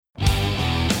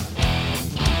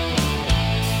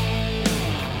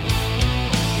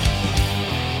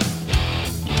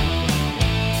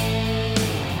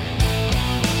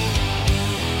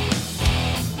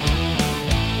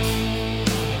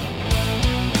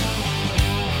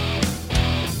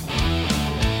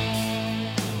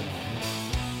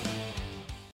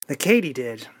The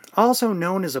katydid, also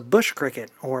known as a bush cricket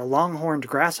or longhorned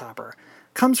grasshopper,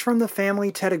 comes from the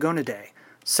family Tetygonidae,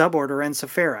 suborder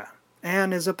Encephera,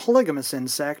 and is a polygamous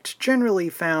insect generally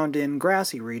found in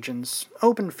grassy regions,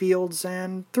 open fields,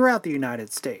 and throughout the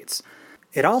United States.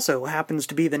 It also happens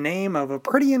to be the name of a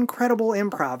pretty incredible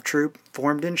improv troupe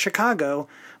formed in Chicago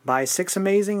by 6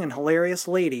 amazing and hilarious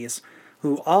ladies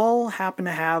who all happen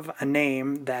to have a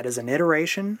name that is an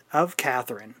iteration of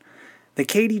Catherine. The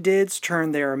Katydids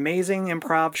turned their amazing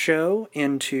improv show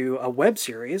into a web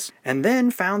series and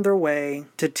then found their way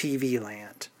to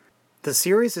TVLand. The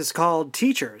series is called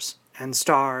Teachers and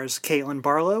stars Caitlin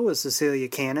Barlow as Cecilia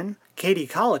Cannon, Katie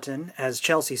Colleton as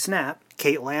Chelsea Snap,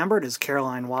 Kate Lambert as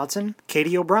Caroline Watson,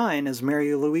 Katie O'Brien as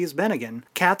Mary Louise Bennigan,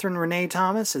 Catherine Renee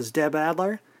Thomas as Deb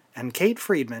Adler, and Kate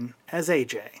Friedman as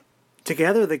AJ.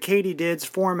 Together, the Katydids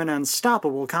form an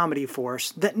unstoppable comedy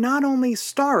force that not only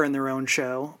star in their own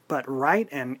show, but write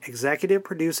and executive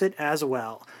produce it as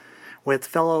well. With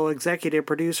fellow executive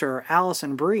producer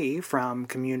Allison Brie from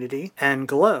Community and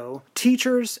Glow,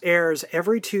 Teachers airs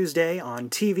every Tuesday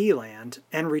on TVLand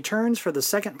and returns for the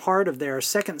second part of their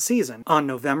second season on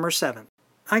November 7th.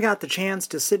 I got the chance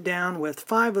to sit down with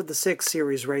 5 of the 6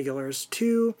 series regulars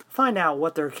to find out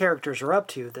what their characters are up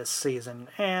to this season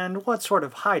and what sort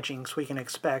of hijinks we can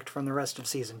expect from the rest of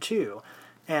Season 2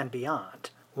 and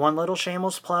beyond. One little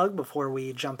shameless plug before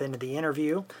we jump into the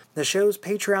interview. The show's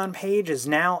Patreon page is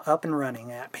now up and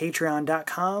running at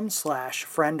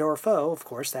patreon.com/friendorfoe. Of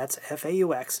course, that's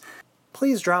FAUX.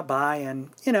 Please drop by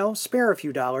and, spare a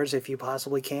few dollars if you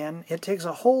possibly can. It takes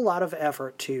a whole lot of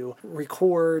effort to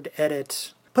record,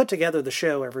 edit, put together the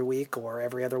show every week or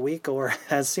every other week or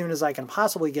as soon as I can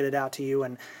possibly get it out to you,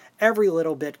 and every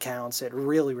little bit counts. It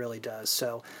really, really does.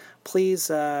 So please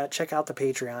check out the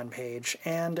Patreon page.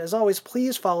 And as always,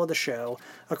 please follow the show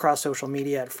across social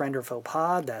media at Friend or Foe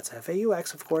Pod. That's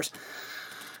FAUX, of course.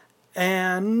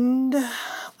 And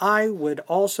I would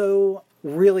also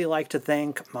really like to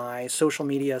thank my social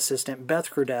media assistant,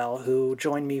 Beth Crudell, who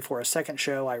joined me for a second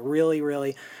show. I really,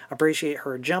 really appreciate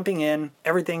her jumping in.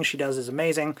 Everything she does is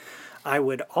amazing. I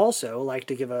would also like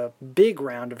to give a big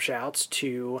round of shouts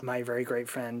to my very great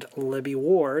friend, Libby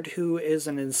Ward, who is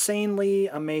an insanely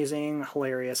amazing,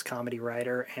 hilarious comedy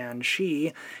writer, and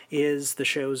she is the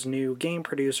show's new game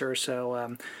producer.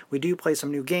 So we do play some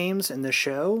new games in this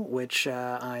show, which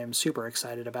I am super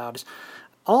excited about.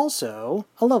 Also,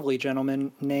 a lovely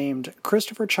gentleman named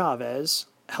Christopher Chavez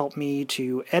helped me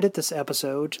to edit this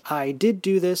episode. I did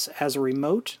do this as a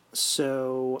remote,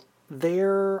 so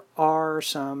there are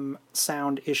some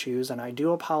sound issues, and I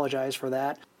do apologize for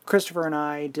that. Christopher and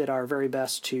I did our very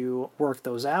best to work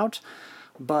those out,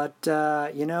 but,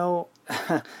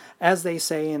 as they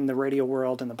say in the radio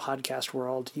world and the podcast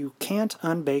world, you can't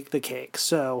unbake the cake.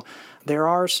 So there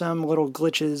are some little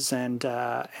glitches and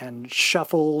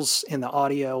shuffles in the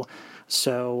audio,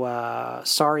 so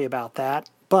sorry about that.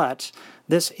 But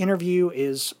this interview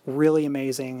is really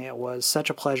amazing. It was such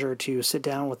a pleasure to sit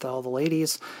down with all the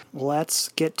ladies. Let's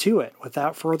get to it.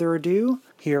 Without further ado,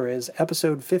 here is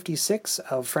episode 56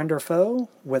 of Friend or Foe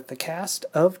with the cast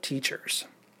of Teachers.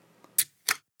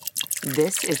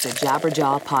 This is the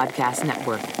Jabberjaw Podcast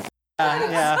Network.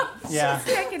 Yeah.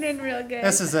 She's checking in real good.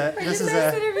 This is a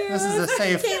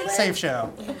safe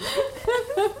show.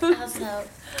 Also,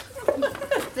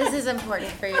 this is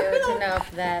important for you to know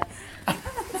that.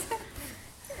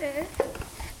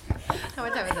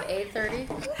 What time is it? 8:30.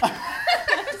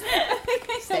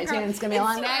 Stay tuned. It's gonna be a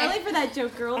long day. Early for that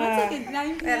joke, girl. That's like a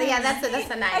 9 p.m. Yeah, that's a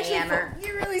 9 a.m.er.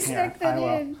 You really snuck that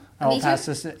in. I will pass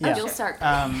this. Yeah. You'll start.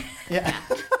 Yeah.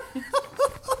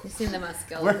 You've seen the most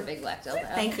skills with a big black dildo.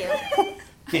 Thank you.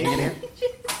 Can you get here?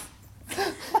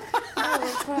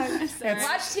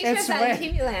 Watch Teachers on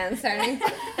TVLand starting.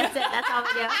 That's it. That's all we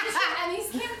do. And these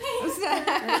campaigns.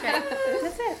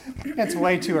 That's it. It's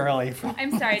way too early.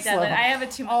 I'm sorry, Devlin. I have a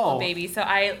 2-month-old baby, so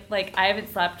I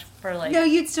haven't slept for like. No,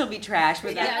 you'd still be trash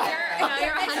with that.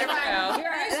 You're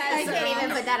 100%. I can't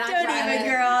even put that on. Don't even,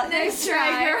 girl. Nice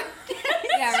try, girl.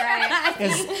 Yeah, right.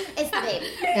 It's the baby.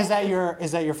 Is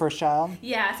that your first child?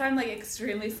 Yeah, so I'm like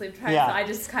extremely sleep deprived. Yeah. So I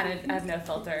just kind of have no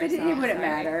filter. But so it wouldn't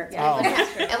matter. Yeah,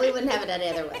 And we wouldn't have it any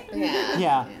other way.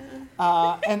 Yeah.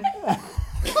 And.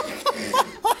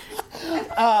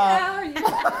 How are you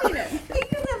laughing at?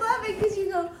 Because I love it because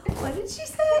you go, what did she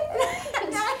say?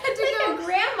 Now I have to go,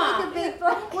 Grandma.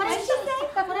 What did she say?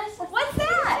 What's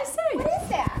that? What is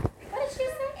that? What did she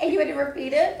say? And you had to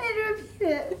repeat it? I had to repeat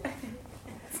it.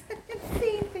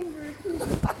 Same thing for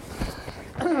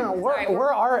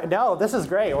No, this is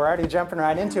great. We're already jumping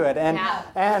right into it. And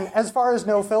as far as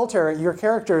no filter, your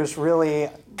characters really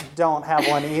don't have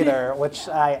one either, which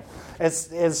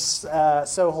is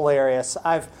so hilarious.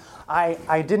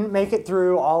 I didn't make it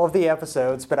through all of the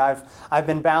episodes, but I've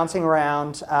been bouncing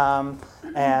around,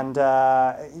 and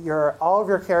all of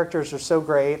your characters are so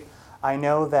great. I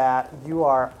know that you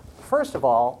are. First of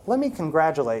all, let me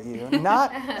congratulate you.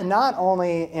 Not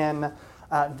only in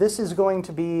this is going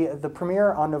to be the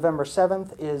premiere on November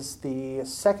 7th. Is the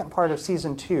second part of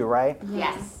season 2, right?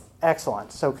 Yes.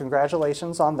 Excellent. So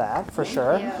congratulations on that, for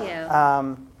sure. Thank you.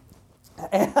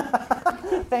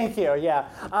 Thank you. Yeah.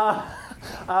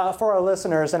 For our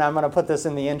listeners, and I'm going to put this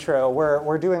in the intro,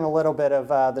 we're doing a little bit of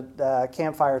the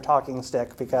campfire talking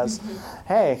stick because,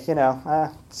 hey,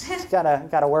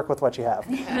 gotta work with what you have.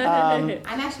 I'm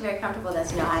actually very comfortable with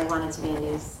this. I wanted to be a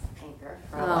news anchor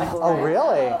for a while. Oh,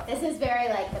 really? This is very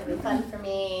going to be fun for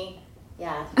me.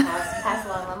 Yeah, pass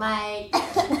along the mic.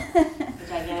 The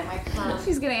gigantic microphone.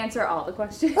 She's going to answer all the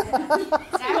questions.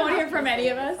 You won't hear from any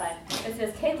of us. It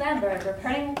says Kate Lambert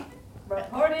reporting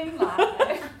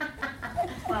live.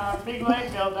 Big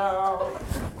leg dildo.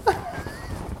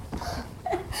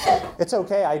 It's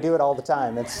okay. I do it all the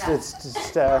time. It's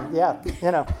just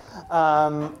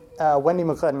Wendy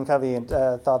McClellan-Covey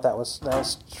thought that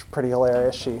was pretty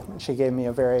hilarious. She gave me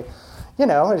a very,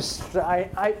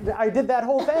 I did that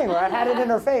whole thing where I had it in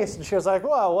her face, and she was like,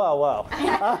 whoa.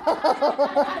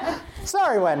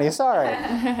 Sorry, Wendy. Sorry.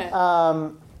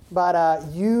 But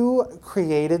you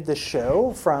created the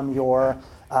show from your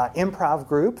improv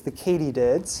group, the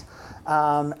Katydids,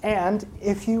 and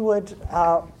if you would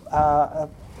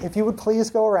please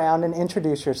go around and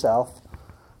introduce yourself.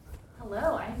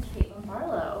 Hello, I'm Caitlin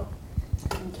Barlow.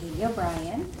 I'm Katie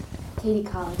O'Brien. Katie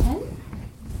Colleton.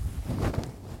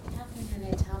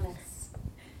 Catherine Thomas.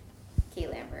 Kate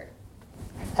Lambert.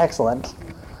 Excellent.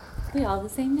 We all the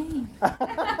same name.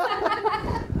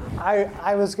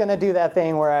 I was going to do that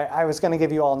thing where I was going to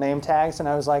give you all name tags, and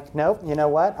I was like, nope. You know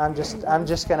what? I'm just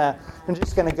gonna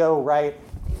go right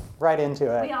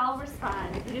into it. We all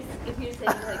respond. If you say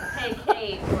like, "Hey,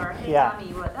 Kate," or "Hey, Yeah. Tommy,"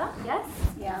 you would, "Oh, yes."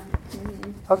 Yeah.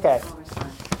 Okay.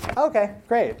 Okay.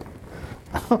 Great.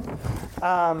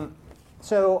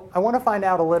 So I want to find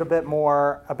out a little bit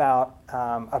more about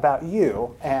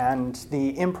you and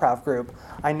the improv group.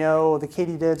 I know the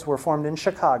Katydids were formed in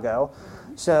Chicago.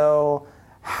 So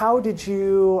how did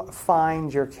you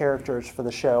find your characters for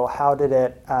the show? How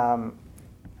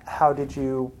did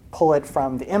you pull it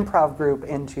from the improv group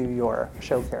into your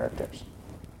show characters?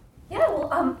 Yeah,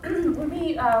 well, when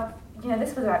we,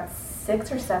 this was about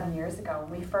 6 or 7 years ago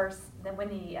when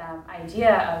the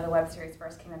idea of the web series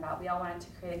first came about. We all wanted to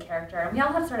create a character, and we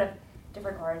all have sort of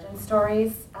different origin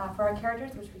stories for our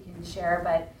characters, which we can share.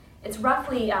 But it's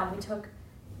roughly we took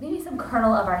maybe some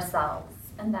kernel of ourselves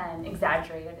and then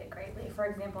exaggerated it greatly. For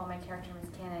example, my character Miss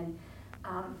Cannon.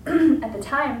 At the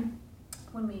time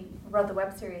when we wrote the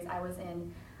web series, I was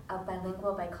in a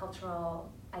bilingual, bicultural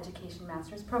education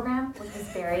master's program, which was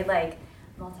very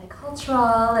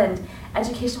multicultural and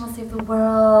education will save the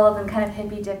world and kind of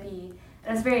hippy-dippy. And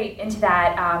I was very into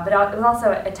that, but it was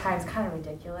also at times kind of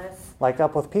ridiculous. Like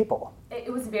Up With People.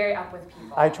 It was very Up With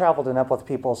People. I traveled in Up With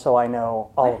People, so I know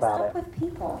all about it. What's Up With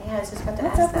People? Yeah, I was just about to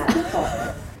ask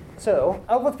that. So,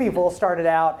 Up With People started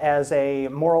out as a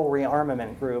moral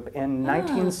rearmament group in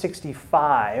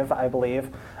 1965, I believe.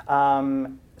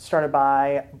 Started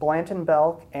by Blanton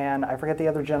Belk, and I forget the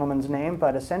other gentleman's name,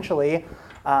 but essentially,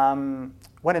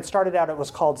 when it started out, it was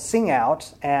called Sing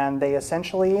Out, and they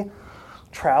essentially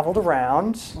traveled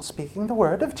around speaking the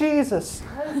word of Jesus.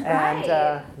 And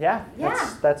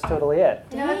that's totally it.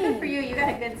 Good for you. You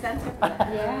got a good sense of that.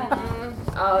 Yeah.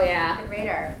 Oh yeah. Good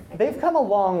radar. They've come a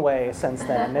long way since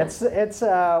then. They're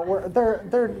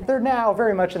now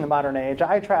very much in the modern age.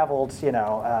 I traveled, years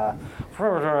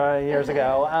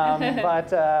ago,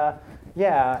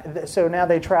 so now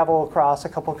they travel across a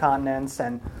couple continents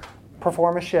and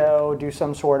perform a show, do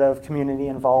some sort of community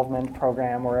involvement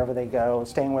program wherever they go,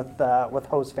 staying with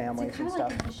host families and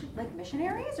stuff. Like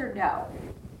missionaries or no?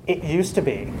 It used to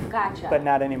be, Gotcha. but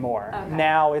not anymore. Okay.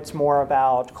 Now it's more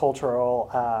about cultural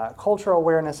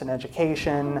awareness and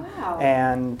education,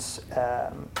 and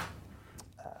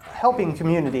helping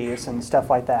communities and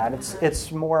stuff like that.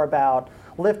 It's more about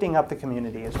lifting up the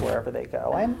communities wherever they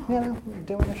go, and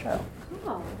doing a show.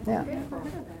 Cool. Yeah.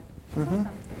 Awesome.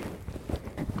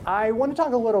 I want to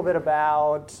talk a little bit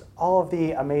about all of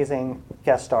the amazing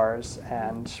guest stars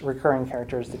and recurring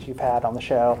characters that you've had on the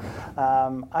show.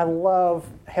 I love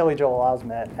Haley Joel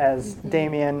Osment as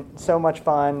Damien. So much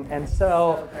fun and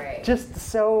so just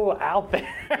so out there.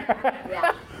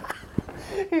 Yeah.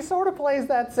 He sort of plays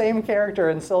that same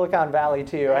character in Silicon Valley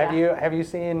too. Yeah. Have you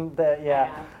seen the? Yeah.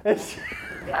 It's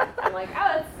I'm like,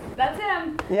 oh, that's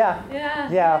him.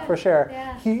 Yeah, for sure.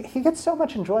 Yeah. He gets so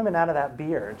much enjoyment out of that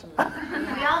beard.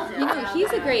 We all do. You know,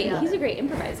 he's a great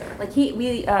improviser. Like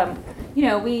we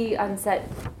on set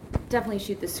definitely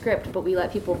shoot the script, but we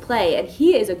let people play, and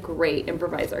he is a great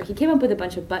improviser. He came up with a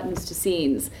bunch of buttons to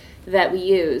scenes that we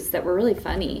use that were really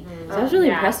funny. So I was really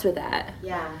impressed with that.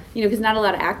 Yeah. You know, because not a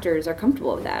lot of actors are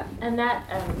comfortable with that. And that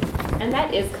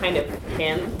is kind of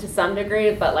him to some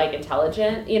degree, but like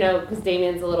intelligent, you know, because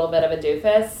Damien's a little bit of a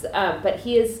doofus, but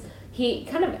he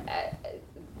kind of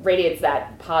radiates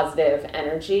that positive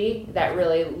energy, that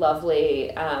really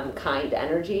lovely, kind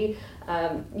energy.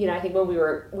 You know, I think when we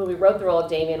wrote the role of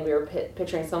Damien, we were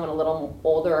picturing someone a little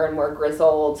older and more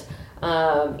grizzled.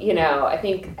 You know, I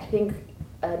think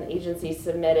an agency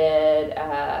submitted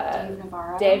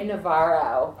Dave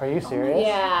Navarro. Are you serious?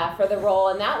 Yeah, for the role,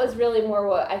 and that was really more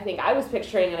what I think I was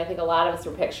picturing, and I think a lot of us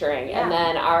were picturing. Yeah. And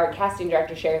then our casting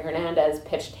director Sherry Hernandez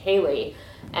pitched Haley,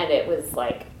 and it was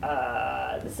like,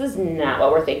 this is not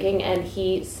what we're thinking. And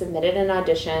he submitted an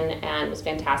audition and was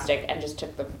fantastic, and just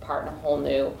took the part in a whole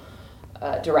new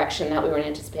direction that we weren't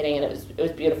anticipating, and it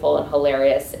was beautiful and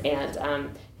hilarious.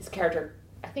 And his character,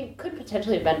 I think, could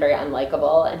potentially have been very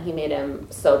unlikable, and he made him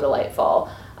so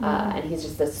delightful. And he's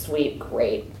just a sweet,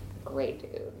 great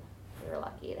dude. We were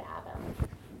lucky to have him.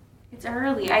 It's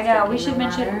early. I know. We should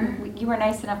mention you were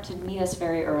nice enough to meet us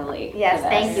very early. Yes,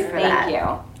 thank you for that. Thank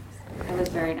you. It was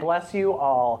very nice. Bless you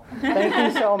all. Thank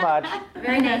you so much.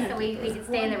 Very nice that we could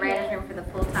stay in the writer's room for the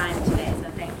full time today,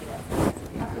 so thank you.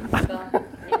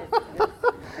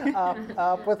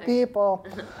 Up with people.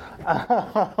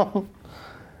 All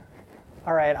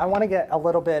right, I want to get a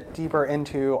little bit deeper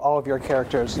into all of your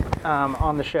characters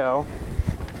on the show.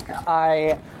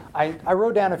 I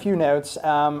wrote down a few notes.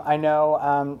 I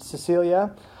know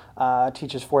Cecilia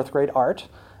teaches 4th grade art.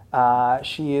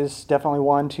 She is definitely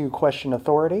one to question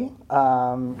authority.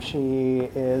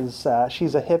 She's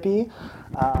a hippie.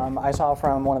 I saw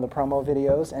from one of the promo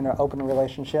videos in an open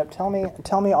relationship. Tell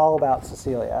me all about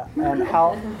Cecilia and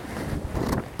how.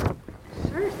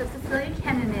 Sure. So Cecilia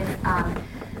Kennan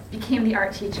became the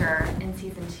art teacher in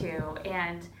season 2,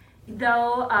 and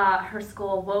though her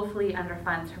school woefully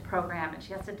underfunds her program and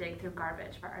she has to dig through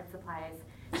garbage for art supplies,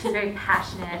 she's very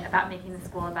passionate about making the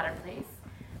school a better place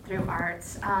through art.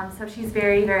 So she's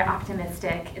very, very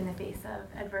optimistic in the face of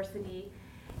adversity.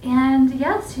 And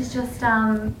yes, she's just,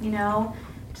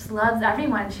 just loves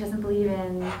everyone. She doesn't believe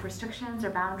in restrictions or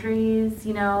boundaries.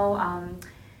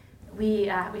 We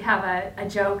have a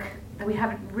joke that we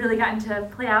haven't really gotten to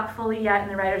play out fully yet in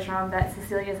the writer's room, that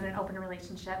Cecilia is in an open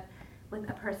relationship with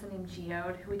a person named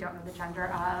Geode, who we don't know the gender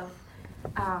of.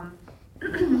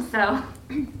 So,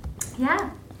 yeah.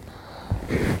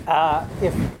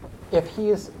 If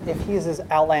he's as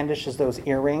outlandish as those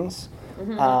earrings,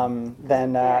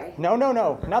 then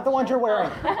no, not the ones you're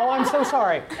wearing. Oh, I'm so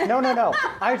sorry. No.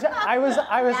 I was.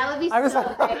 That would be so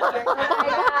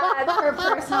bad for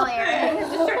personal earrings.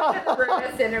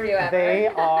 Rudest interview ever. They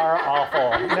are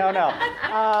awful. No.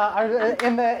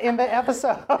 In the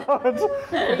episode,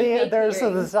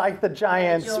 there's like the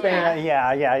giant span.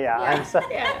 Yeah. I'm so,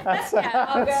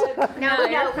 all good. No, we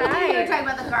were talking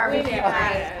about the garbage.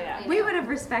 We would have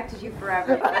respected you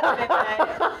forever.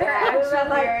 They're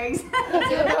actual earrings.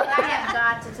 I have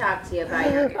got to talk to you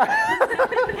about your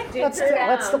earrings.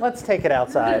 let's take it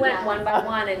outside. We went one by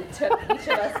one and took each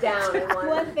of us down in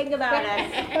one thing about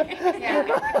us.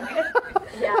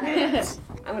 Yeah.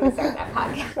 I'm going to start that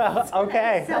podcast.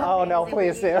 Okay. So no,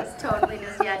 please do. Just totally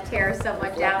tear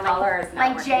someone down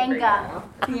like Jenga.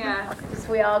 Yeah. Just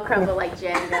we all crumble like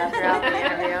Jenga throughout the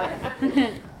interview.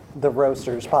 The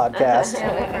Roasters podcast.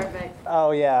 Perfect.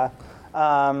 Oh yeah.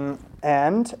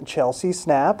 And Chelsea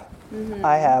Snap.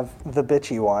 I have the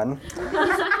bitchy one.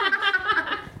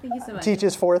 Thank you so much.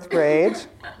 Teaches 4th grade.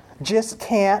 Just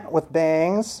can't with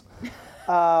bangs.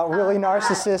 Really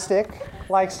narcissistic.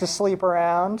 Likes to sleep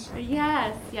around.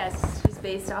 Yes. She's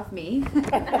based off me.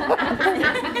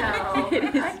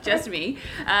 It is just me.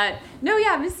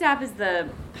 Miss Snap is the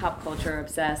pop culture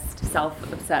obsessed,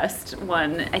 self-obsessed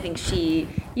one. I think she,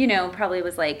 probably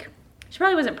was like, she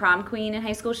probably wasn't prom queen in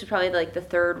high school. She's probably like the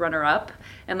 3rd runner-up,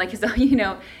 and has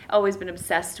always been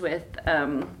obsessed with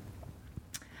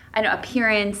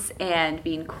appearance and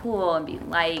being cool and being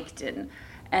liked and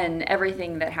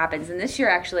everything that happens. And this year,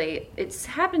 actually, it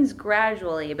happens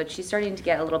gradually, but she's starting to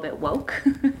get a little bit woke.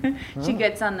 She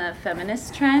gets on the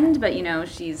feminist trend, but,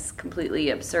 she's completely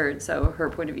absurd, so her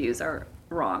point of views are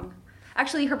wrong.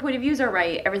 Actually, her point of views are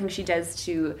right. Everything she does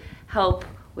to help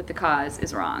with the cause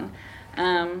is wrong.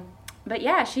 But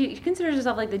yeah, she considers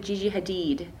herself like the Gigi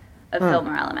Hadid of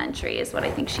Fillmore Elementary, is what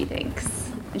I think she thinks.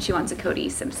 and she wants a Cody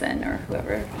Simpson or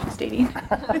whoever she's dating.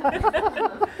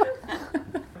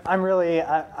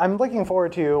 I'm looking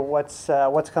forward to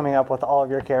what's coming up with all of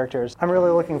your characters. I'm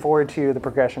really looking forward to the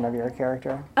progression of your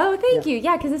character. Oh, thank you.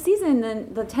 Yeah, because the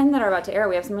season, the 10 that are about to air,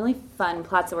 we have some really fun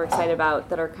plots that we're excited about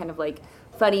that are kind of like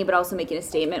funny but also making a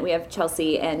statement. We have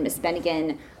Chelsea and Miss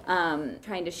Bennigan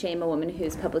trying to shame a woman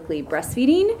who's publicly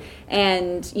breastfeeding,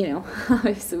 and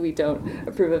obviously we don't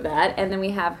approve of that. And then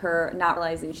we have her not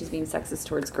realizing she's being sexist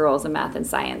towards girls in math and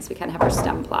science. We kind of have our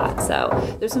STEM plot.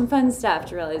 So there's some fun stuff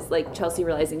to realize, like Chelsea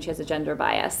realizing she has a gender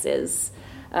bias is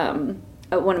one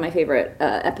of my favorite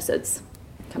episodes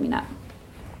coming up.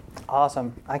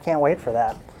 Awesome. I can't wait for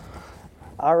that.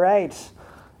 All right.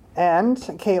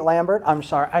 And Kate Lambert, I'm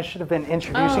sorry, I should have been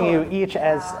introducing you each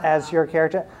as your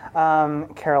character.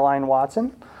 Caroline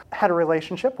Watson had a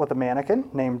relationship with a mannequin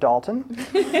named Dalton.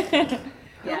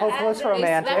 Hopeless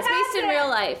romantic. That's based in real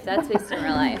life.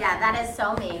 Yeah, that is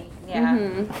so me. Yeah.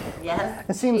 Mm-hmm. Yes.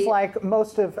 It seems like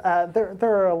most of there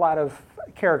are a lot of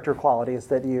character qualities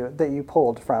that you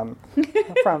pulled from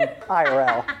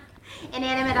IRL.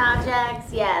 Inanimate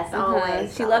objects, yes,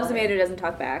 always. She loves a man who doesn't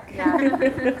talk back. Yeah.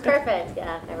 It's perfect,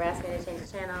 yeah. Never asked me to change the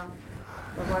channel.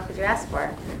 What more could you ask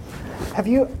for? Have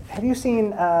you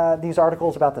seen these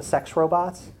articles about the sex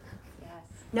robots? Yes.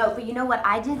 No, but you know what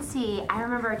I did see? I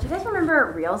remember, do you guys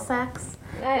remember Real Sex?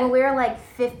 When we were like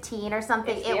 15 or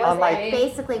something, it was like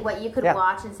basically what you could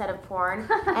watch instead of porn.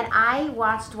 And I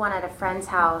watched one at a friend's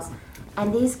house,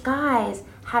 and these guys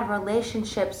had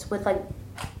relationships with like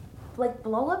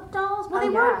blow-up dolls. Well,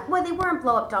 they weren't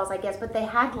blow-up dolls, I guess, but they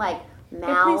had like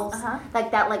mouths like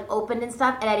that, like opened and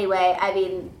stuff. And anyway, I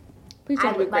mean, please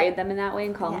don't degrade them in that way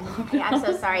and call them. Yeah, I'm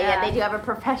so sorry. Yeah, they do have a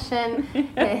profession.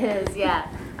 It is, yeah.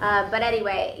 But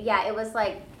anyway, yeah, it was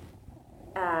like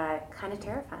kind of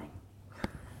terrifying.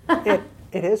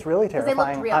 It is really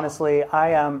terrifying. Honestly,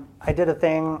 I did a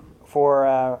thing for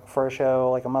a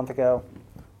show like a month ago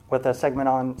with a segment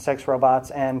on sex robots,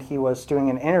 and he was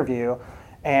doing an interview.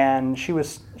 And she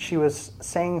was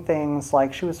saying things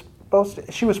like she was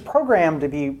programmed to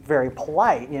be very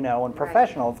polite, and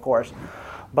professional, of course,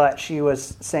 but she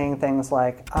was saying things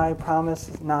like, "I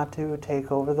promise not to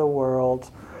take over the world,"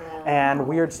 and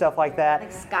weird stuff like that.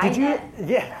 Like Skynet.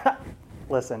 Yeah.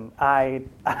 Listen,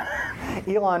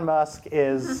 Elon Musk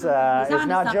is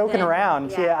not joking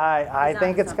around. Yeah, I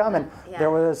think it's coming. Yeah.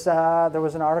 There was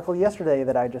an article yesterday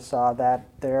that I just saw that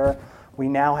we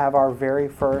now have our very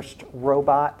first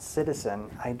robot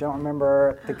citizen. I don't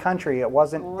remember the country. It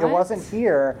wasn't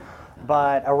here,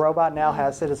 but a robot now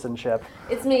has citizenship.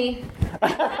 It's me.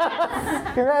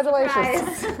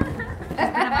 Congratulations.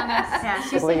 Yeah,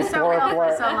 she's been so real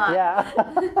for so long. Yeah.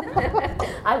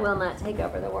 I will not take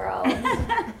over the world.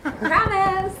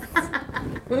 Promise.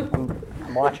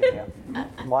 I'm watching you.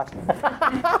 I'm watching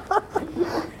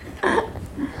you.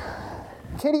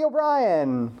 Katie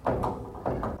O'Brien.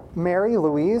 Mary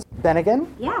Louise Bennigan.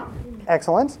 Yeah.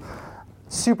 Excellent.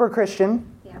 Super Christian.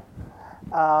 Yeah.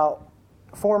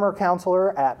 Former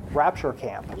counselor at Rapture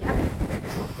Camp. Yep.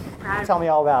 Tell me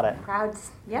all about it. Proud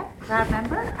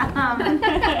member.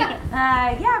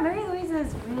 Mary Louise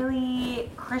is really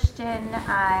Christian.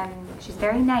 She's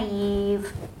very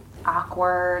naive,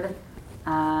 awkward.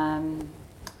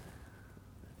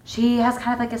 She has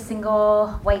kind of like a single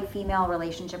white female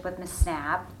relationship with Miss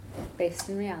Snap. Based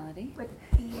in reality.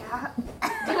 Yeah.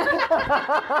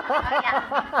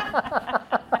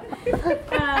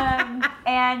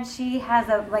 And she has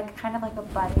a kind of a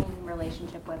budding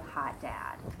relationship with Hot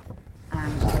Dad.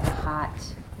 She's like a hot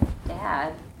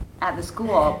dad at the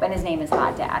school, and his name is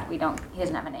Hot Dad. He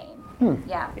doesn't have a name.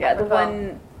 Yeah. Yeah, the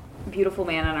one beautiful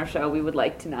man on our show, we would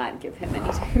like to not give him any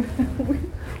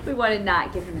time. We want to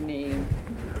not give him a name.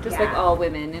 Just like all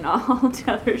women in all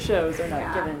other shows are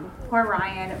not given. Poor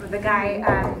Ryan, the guy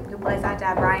who plays Hot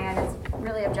Dad, Ryan, is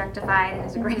really objectified and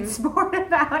is a great sport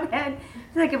about it.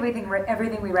 It's like everything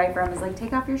we write for him is like,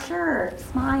 take off your shirt,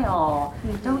 smile,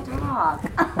 don't talk.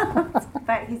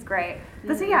 But he's great.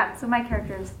 But so my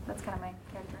characters, that's kind of my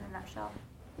character in a nutshell.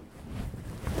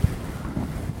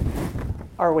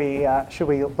 Are we? Should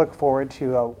we look forward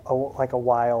to a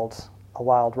wild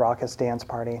raucous dance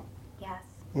party? Yes.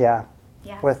 Yeah.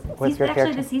 Yeah. With your actually,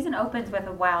 character. the season opens with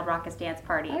a wild raucous dance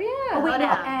party. Oh yeah. Oh wait,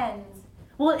 no, it ends.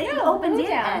 Well, it opens and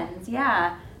ends.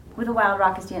 Yeah. With a wild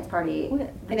raucous dance party.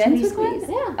 It ends with one?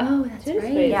 Yeah. Oh, that's right.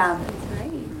 Squeeze. Yeah. That's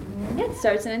right. Yeah, it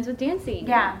starts and ends with dancing.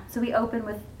 Yeah. So we open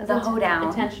with the hoedown.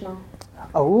 Intentional.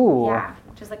 Oh. Yeah.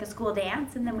 Which is like a school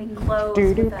dance, and then we close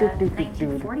with a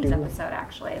 1940s episode.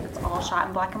 Actually, it's all shot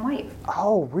in black and white.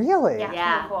 Oh, really? Yeah.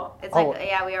 Yeah. Really cool. It's like,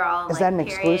 we were all Is that an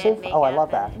exclusive? Period, Oh, I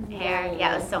love that. and hair.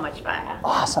 Yeah, it was so much fun.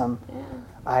 Awesome.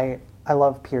 I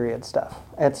love period stuff.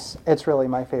 It's really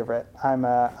my favorite.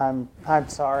 I'm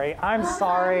sorry. I'm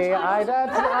sorry. All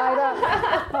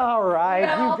right,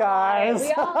 you guys.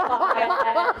 We all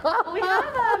fought. We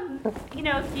have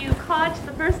if you caught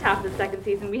the first half of the second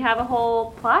season, we have a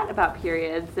whole plot about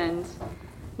periods and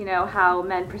how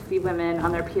men perceive women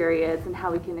on their periods and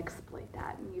how we can exploit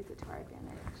that and use it to our advantage.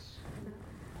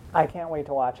 I can't wait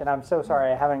to watch it. I'm so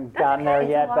sorry I haven't gotten there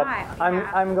yet, but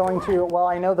I'm going to. Well,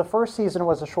 I know the first season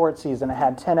was a short season. It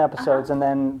had 10 episodes, and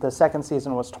then the second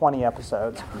season was 20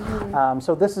 episodes.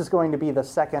 So this is going to be the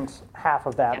second half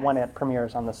of that when it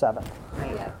premieres on the 7th.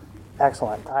 Right.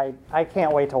 Excellent. I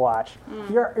can't wait to watch.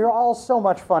 You're all so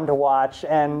much fun to watch,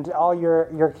 and all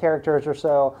your characters are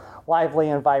so lively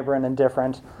and vibrant and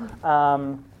different.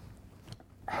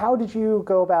 How did you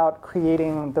go about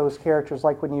creating those characters,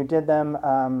 like when you did them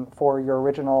for your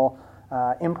original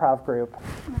improv group?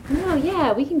 Oh,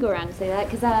 yeah, we can go around and say that,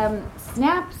 because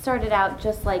Snap started out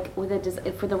just like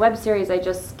for the web series, I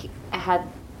just had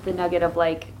the nugget of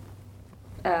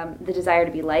the desire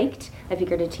to be liked. I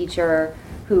figured a teacher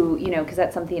who, because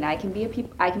that's something I can be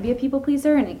a people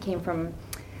pleaser, and it came from,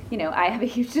 I have a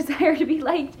huge desire to be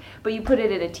liked, but you put it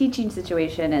in a teaching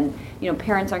situation and,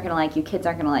 parents aren't going to like you, kids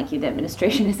aren't going to like you, the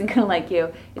administration isn't going to like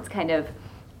you. It's kind of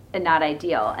not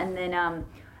ideal. And then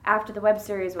after the web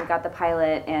series, we got the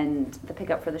pilot and the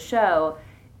pickup for the show,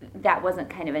 that wasn't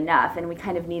kind of enough. And we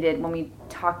kind of needed, when we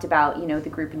talked about, the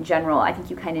group in general, I think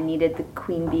you kind of needed the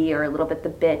queen bee or a little bit the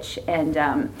bitch, and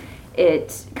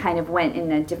it kind of went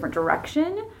in a different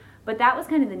direction. But that was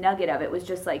kind of the nugget of it, was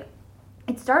just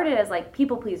it started as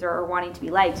people pleaser or wanting to be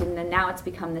liked, and then now it's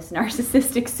become this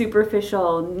narcissistic,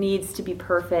 superficial, needs to be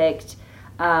perfect,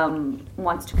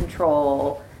 wants to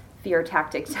control, fear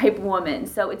tactic type woman.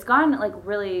 So it's gone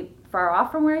really far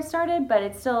off from where I started, but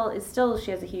it's still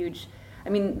she has a huge,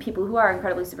 people who are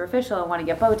incredibly superficial and want to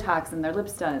get Botox and their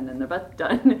lips done and their butt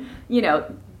done,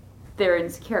 they're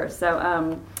insecure.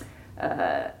 So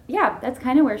that's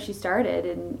kind of where she started,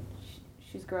 and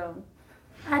she's grown.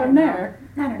 I don't know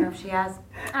if she has.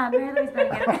 Mary Lou's been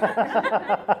again.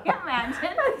 You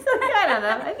imagine? I don't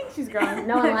know. I think she's grown.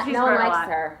 No one likes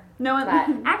her. No one.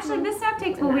 Actually, this stuff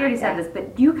takes. Well, we already said this,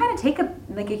 but you kind of take a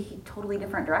totally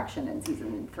different direction in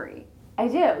season 3. I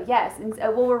do. Yes. And,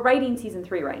 we're writing season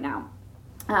 3 right now.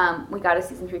 We got a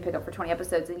season 3 pickup for 20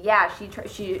 episodes, and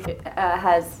she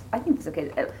has. I think it's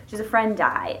okay. She's a friend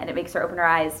die, and it makes her open her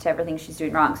eyes to everything she's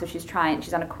doing wrong. So she's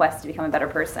on a quest to become a better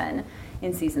person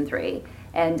in season 3,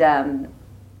 and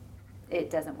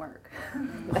it doesn't work,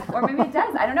 or maybe it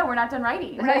does. I don't know. We're not done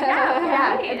writing right now.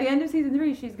 Yeah. At the end of season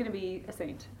 3, she's going to be a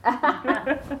saint.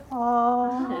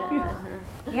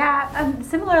 Yeah.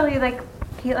 Similarly, like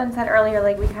Caitlin said earlier,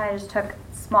 we kind of just took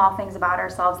small things about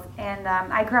ourselves, and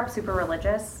I grew up super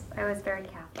religious. I was very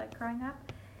Catholic growing up.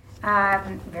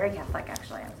 Very Catholic,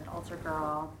 actually. I was an altar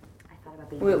girl. I thought about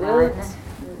being a nun.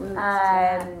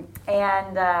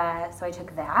 So I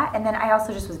took that, and then I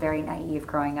also just was very naive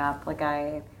growing up.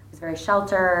 I was very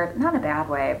sheltered, not in a bad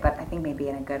way, but I think maybe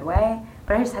in a good way.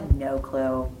 But I just had no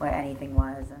clue what anything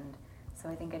was, and so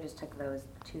I think I just took those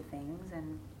 2 things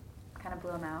and kind of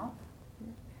blew them out.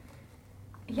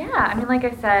 Yeah, like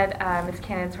I said, Ms.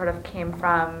 Cannon sort of came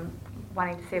from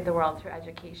wanting to save the world through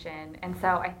education. And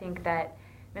so I think that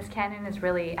Ms. Cannon is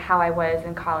really how I was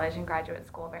in college and graduate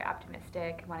school, very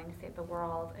optimistic, wanting to save the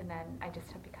world. And then I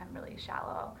just have become really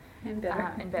shallow. And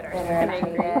bitter. And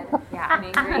angry. Yeah, and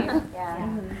angry. Yeah.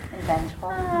 Mm-hmm. And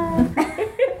vengeful.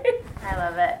 I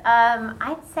love it.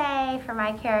 I'd say for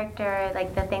my character,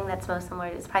 the thing that's most similar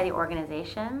is probably the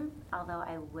organization, although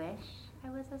I wish I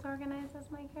was as organized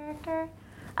as my character.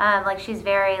 She's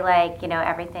very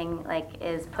everything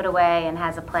is put away and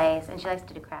has a place, and she likes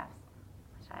to do crafts,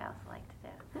 which I also like to do.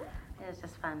 It was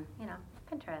just fun,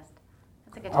 Pinterest.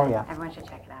 It's a good time. Oh, yeah. Everyone should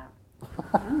check it out.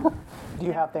 Do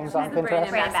you have things on Pinterest?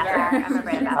 Brand ambassador. I'm a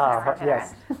brand ambassador for Pinterest.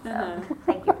 Yes. So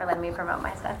thank you for letting me promote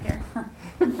my stuff here.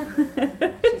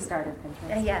 She started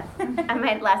Pinterest. Yeah.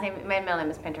 My middle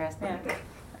name is Pinterest. Yeah.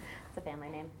 It's a family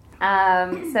name.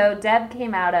 So Deb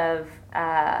came out of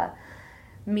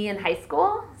me in high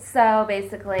school. So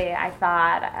basically, I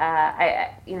thought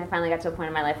I finally got to a point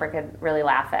in my life where I could really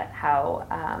laugh at how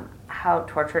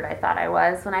tortured I thought I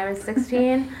was when I was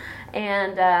 16.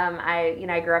 And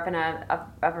I grew up in a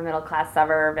upper middle class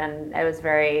suburb, and it was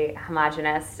very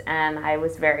homogenous, and I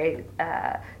was very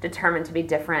determined to be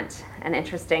different and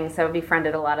interesting. So I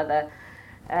befriended a lot of the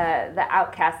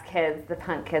outcast kids, the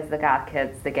punk kids, the goth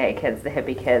kids, the gay kids, the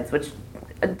hippie kids, which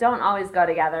don't always go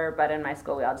together, but in my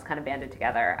school we all just kind of banded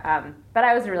together. But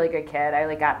I was a really good kid.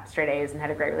 I got straight A's and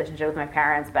had a great relationship with my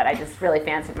parents, but I just really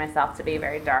fancied myself to be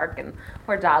very dark and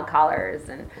wear dog collars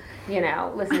and,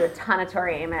 listen to a ton of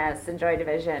Tori Amos and Joy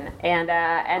Division. And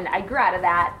I grew out of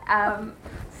that.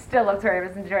 Still love Tori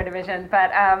Amos and Joy Division,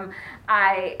 but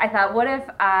I thought, what if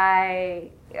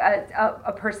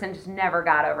a person just never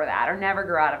got over that or never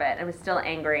grew out of it and was still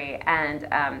angry and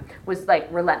was like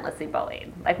relentlessly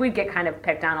bullied. Like we'd get kind of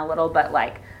picked on a little, but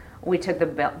like we took the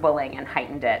bullying and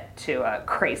heightened it to a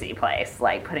crazy place,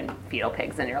 like putting fetal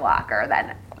pigs in your locker.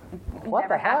 That what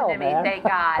never the hell, happened to me, man? thank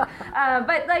God.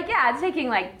 But like, yeah, taking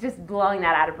like just blowing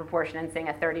that out of proportion and seeing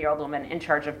a 30-year-old woman in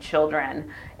charge of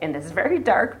children in this very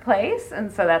dark place.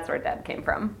 And so that's where Deb came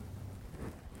from.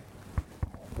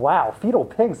 Wow, fetal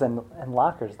pigs and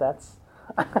lockers, that's...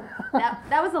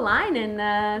 that was a line in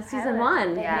season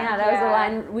 1. Yeah, that was a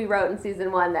line we wrote in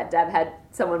season 1 that Deb had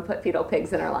someone put fetal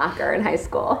pigs in her locker in high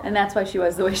school. And that's why she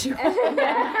was the way she was.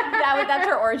 That's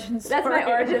her origin story. That's my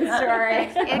origin story.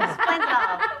 It explains it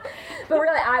all. But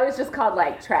really, I was just called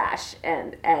like trash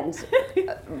and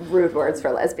rude words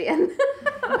for lesbian.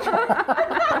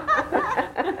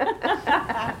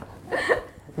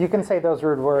 You can say those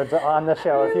rude words on the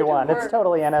show if you want. It's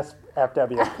totally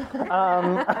NSFW.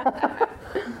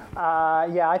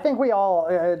 Yeah, I think we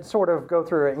all sort of go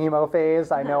through an emo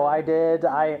phase. I know I did.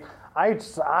 I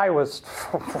was.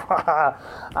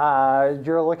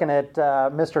 You're looking at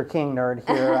Mr. King nerd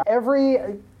here.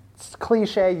 Every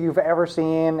cliche you've ever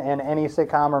seen in any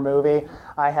sitcom or movie.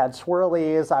 I had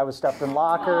swirlies. I was stuffed in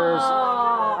lockers.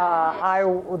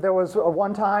 There was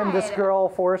one time this girl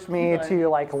forced me to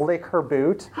like lick her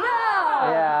boot.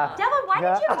 Yeah. Dylan, why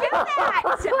did you do that?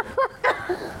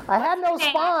 I had no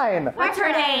spine. What's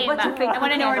her name? I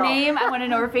want to know her name. I want to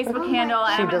know her Facebook handle.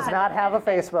 She does not have a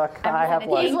Facebook. I have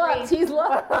looked. He's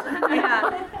looked.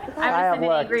 Yeah. I was an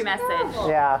angry message.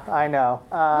 Yeah, I know.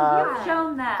 You've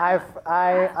shown that.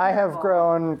 I have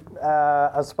grown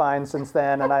a spine since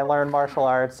then, and I learned martial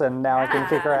arts, and now I can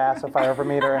kick her ass if I ever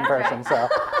meet her in person. So,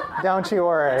 don't you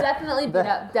worry. Definitely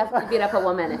beat up a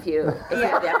woman if you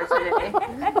have the opportunity.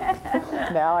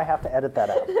 Now I have to edit that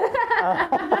out.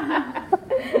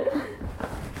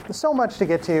 There's so much to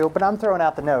get to, but I'm throwing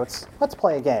out the notes. Let's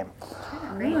play a game.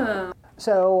 Great.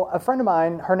 So a friend of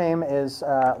mine, her name is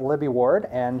Libby Ward,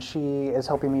 and she is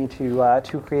helping me to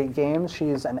create games.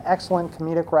 She's an excellent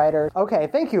comedic writer. Okay,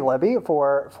 thank you, Libby,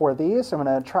 for these. I'm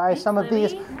going to try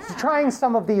trying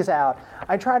some of these out.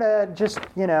 I try to just,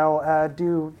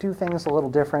 do things a little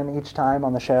different each time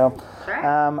on the show.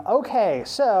 Sure. Okay,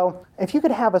 so if you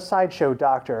could have a sideshow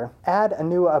doctor add a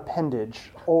new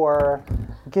appendage or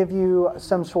give you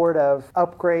some sort of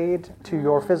upgrade to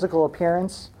your physical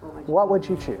appearance, what would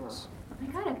you choose? Oh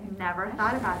my God, I've never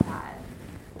thought about that.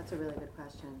 That's a really good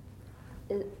question.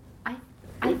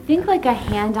 I think like a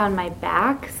hand on my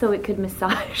back so it could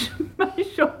massage my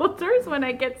shoulders when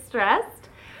I get stressed.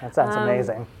 That sounds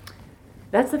amazing.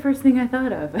 That's the first thing I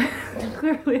thought of.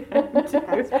 Clearly,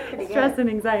 stress and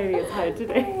anxiety is high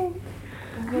today.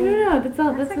 I don't know. That's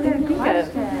what I think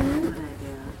of.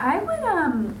 I would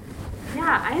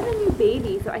yeah, I have a new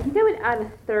baby, so I think I would add a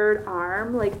third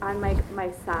arm, like on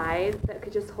my side, that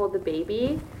could just hold the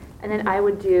baby, and then I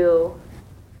could do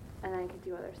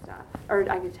other stuff, or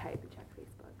I could type and check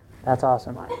Facebook. That's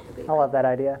awesome. I love that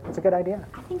idea. It's a good idea.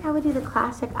 I think I would do the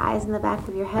classic eyes in the back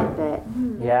of your head bit. You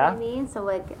know Yeah? what I mean? So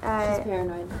like, She's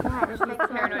paranoid. yeah, just make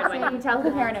Paranoid one. You can tell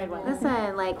the paranoid one.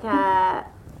 Listen, like, I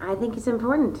think it's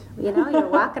important. You're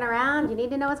walking around, you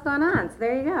need to know what's going on. So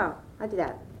there you go. I'll do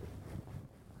that.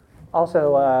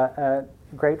 Also,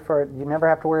 great for, you never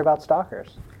have to worry about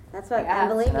stalkers. That's what, and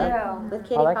believe me, with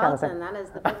Katie All that kind of Paulson, that is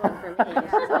the big one for me.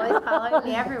 She's always following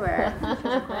me everywhere.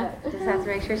 Just have to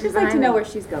make sure she's Just like to behind know me. where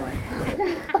she's going.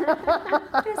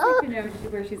 Just like to know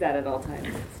where she's at all times.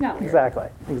 It's not weird.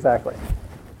 Exactly.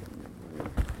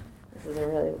 This is a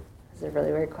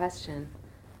really weird question.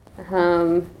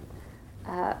 I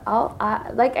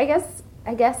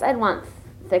guess I'd want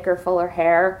thicker, fuller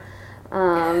hair.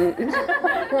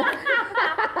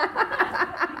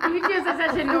 You choose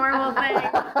such a normal thing.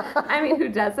 I mean, who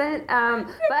doesn't? But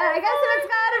I guess if it's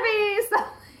gotta be,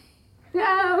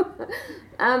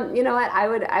 so you know what? I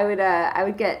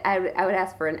would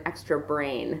ask for an extra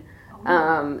brain.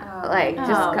 Yeah,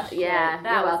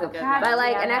 you're welcome. But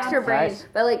like an extra brain, Nice.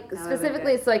 but like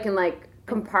specifically so I can like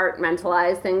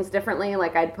compartmentalize things differently.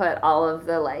 Like I'd put all of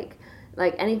the like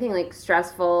anything like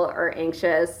stressful or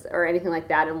anxious or anything like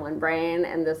that in one brain,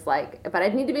 and this like, but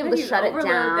I'd need to be able to shut it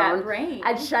down. That brain.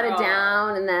 I'd shut it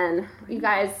down, and then you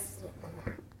guys,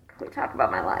 we talk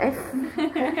about my life.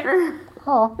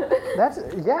 Oh,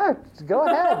 yeah, go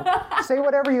ahead. Say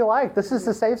whatever you like. This is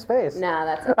a safe space. Nah,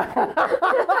 that's okay.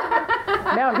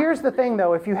 Now, here's the thing,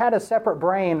 though. If you had a separate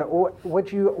brain,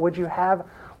 would you have,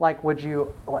 like, would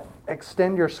you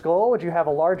extend your skull? Would you have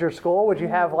a larger skull? Would you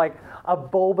have, like, a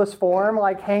bulbous form,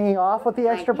 like, hanging off with the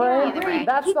extra brain?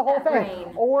 That's the whole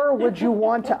thing. Or would you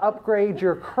want to upgrade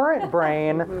your current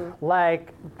brain,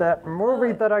 like that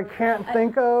movie that I can't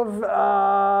think of?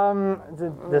 I'm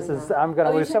going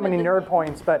to lose so many nerd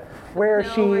points, but where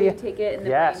where you take it and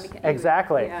the yes, brain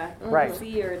exactly. Yeah. Right.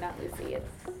 Lucy or not Lucy.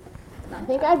 I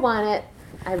think I'd want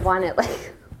it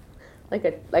like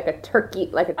a turkey,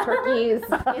 like a turkey's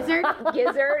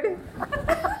gizzard.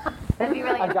 That'd be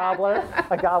really a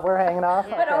gobbler hanging off.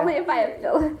 But only if I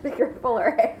have thicker,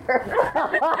 fuller hair.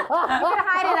 You could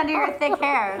hide it under your thick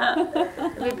hair.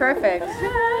 It'd be perfect.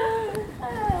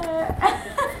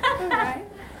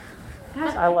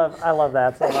 I love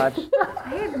that so much. I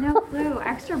have no clue.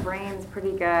 Extra brain's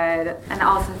pretty good, and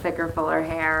also thicker, fuller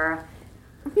hair.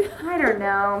 I don't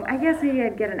know. I guess maybe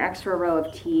I'd get an extra row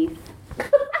of teeth.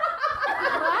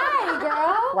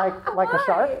 Why, girl? Like a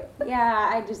shark? Yeah,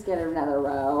 I'd just get another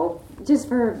row. Just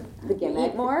for the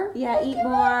gimmick. Eat more? Yeah, eat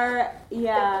more.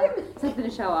 Yeah. Something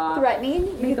to show off.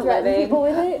 Threatening? Make a threaten living. people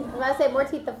with it? I'm going to say more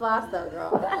teeth to floss, though,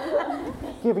 girl.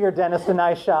 Give your dentist a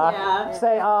nice shock. Yeah.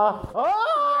 Say,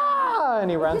 and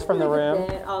he runs from the room.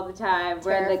 All the time.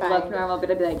 Where I'd look normal,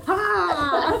 but I'd be like,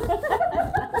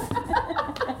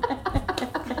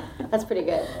 That's pretty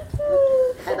good.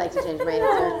 I'd like to change my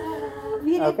answer.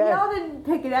 If y'all didn't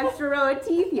pick an extra row of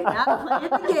teeth, you're not playing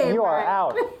the game. You are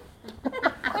out.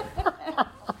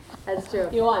 That's true.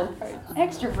 You won.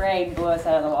 Extra brain blew us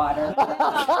out of the water.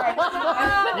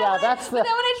 Yeah, that's the But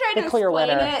then when I tried to clear explain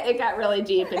winner. it got really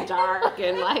deep and dark,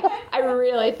 and like I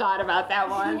really thought about that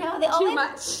one The too only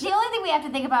much. thing we have to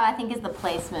think about, I think, is the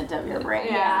placement of your brain.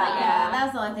 That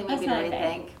was the only thing we could really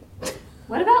think.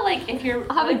 What about like if you're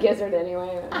I'll have a gizzard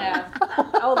anyway. Yeah.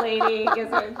 Old lady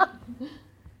gizzard.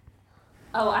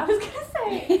 Oh, I was gonna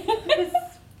say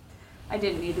I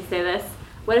didn't need to say this.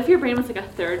 What if your brain was like a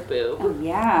third boob? Oh,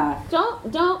 yeah.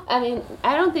 I mean,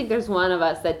 I don't think there's one of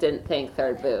us that didn't think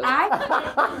third boob. I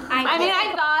thought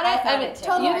it. I mean,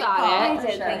 totally. you thought I it.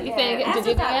 did think You think? I Did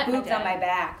you think it? boobs on my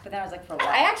back, but then I was like, for what?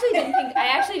 I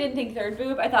actually didn't think third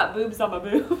boob. I thought boobs on my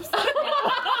boobs.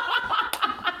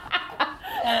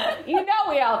 You know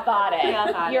we all thought it. We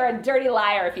all thought You're a dirty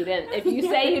liar if you didn't. If you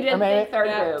say you didn't think third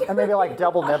boob. And maybe like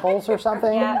double nipples or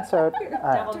something. Yeah. So,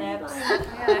 Double nips. Yeah,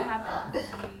 that happened.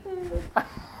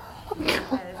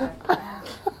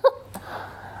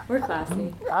 We're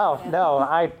classy. oh no,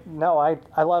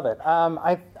 I love it.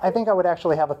 I think I would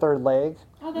actually have a third leg.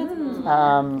 Oh,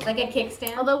 that's Like a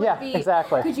kickstand? Although Yeah,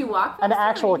 exactly. Could you walk? An faster, or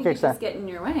actual do you think it kickstand. just get in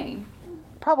your way.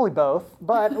 Probably both,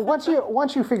 but once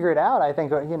you figure it out, I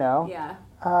think Yeah.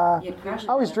 I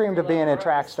always dreamed of being a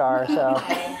track star. So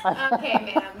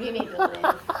Okay, ma'am, you need to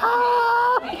leave.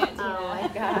 Oh my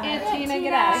god. Tina,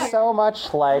 get out of here. so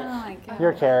much like God.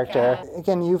 your character.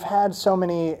 Again, you've had so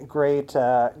many great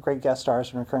guest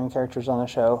stars and recurring characters on the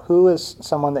show. Who is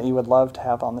someone that you would love to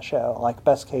have on the show? Like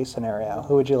best case scenario,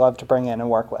 who would you love to bring in and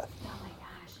work with?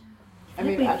 I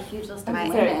mean, we have a huge list of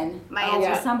women. My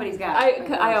answer. Somebody's got.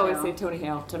 I always say Tony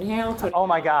Hale. Tony Hale. Oh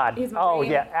my God! He's my Oh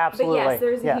dream. yeah, absolutely. But yes,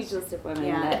 there's a Yes. huge list of women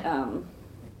Yeah. that.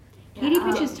 Katie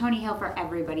pitches Tony Hale for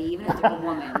everybody, even if they're a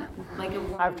woman. Like a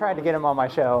woman. I've tried to get him on my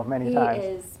show many He times.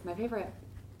 is my favorite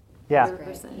Yeah,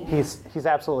 person. he's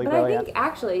absolutely But brilliant. I think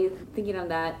actually thinking on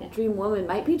that, dream woman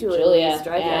might be Julia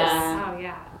Louis-Dreyfus. yeah. Oh,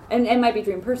 yeah. And might be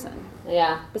dream person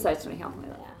Yeah. besides Tony Hale.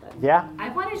 Yeah. I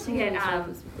wanted to get,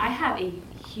 I have a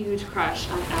huge crush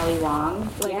on Ali Wong.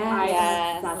 Like,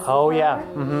 Yes. Oh yeah.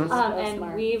 Mm-hmm.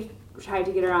 And we've tried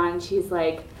to get her on. She's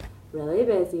like really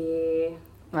busy.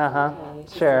 Uh huh. Okay,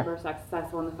 she's Sure. super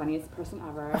successful and the funniest person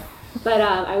ever. But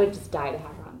I would just die to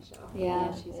have her on the show.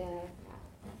 Yeah. She's,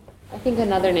 I think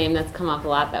another name that's come up a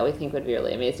lot that we think would be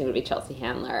really amazing would be Chelsea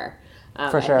Handler.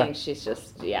 For sure. I think she's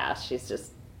just,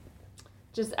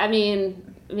 I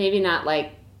mean, maybe not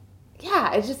like,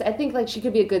 I think like she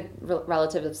could be a good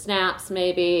relative of Snaps,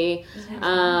 maybe,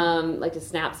 like a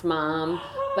Snaps mom.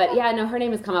 But yeah, no, her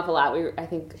name has come up a lot. I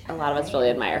think a lot of us really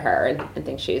admire her and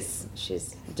think she's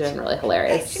doing really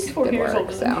hilarious She's 4 good years work.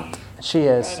 older So than me. She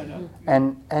is,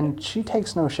 and she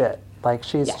takes no shit. Like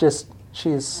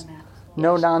she's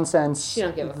no nonsense. She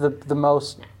don't give the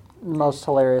most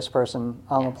hilarious person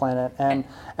on the planet. And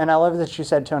I love that you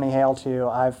said Tony Hale too.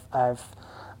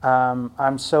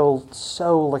 I'm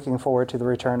so looking forward to the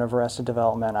return of Arrested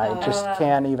Development. I just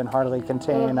can't even hardly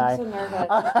contain. I'm so nervous.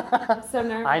 I'm so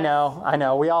nervous. I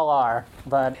know, we all are,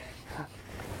 but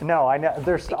No, I know.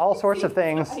 There's all sorts of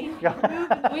things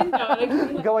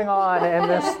going on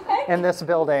in this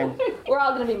building. We're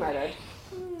all going to be murdered.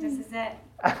 This is it.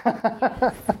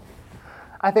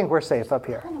 I think we're safe up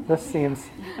here. This seems...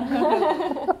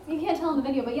 You can't tell in the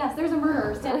video, but yes, there's a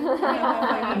murderer standing in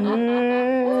front of me.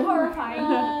 It's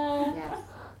horrifying. Yes.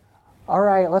 All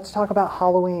right, let's talk about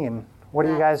Halloween. What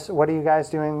are you guys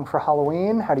doing for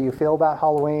Halloween? How do you feel about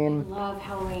Halloween? I love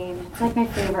Halloween. It's like my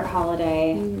favorite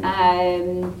holiday.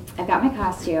 I've got my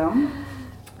costume.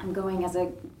 I'm going as a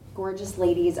gorgeous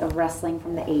ladies of wrestling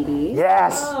from the 80s.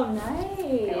 Yes. Oh, nice.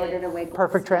 I ordered a wig.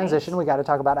 Perfect transition. We got to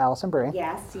talk about Allison Brie.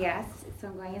 Yes. So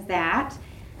I'm going as that.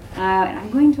 And I'm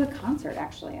going to a concert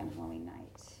actually on Halloween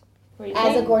night.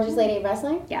 As a gorgeous lady of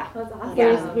wrestling? Yeah. That's awesome.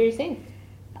 Who are you seeing?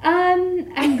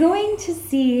 I'm going to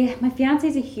see, my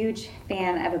fiance's a huge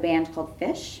fan of a band called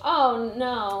Fish. Oh,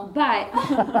 no. But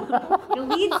the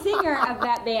lead singer of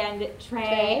that band,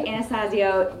 Trey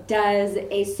Anastasio, does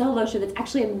a solo show that's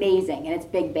actually amazing, and it's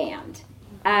big band.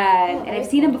 And I've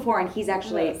seen him before, and he's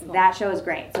actually, that show is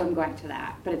great, so I'm going to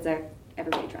that. But it's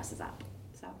everybody dresses up,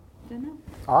 so I don't know.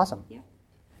 Awesome. Yeah.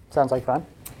 Sounds like fun.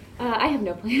 I have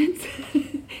no plans.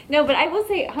 No, but I will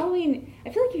say Halloween,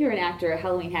 I feel like if you're an actor,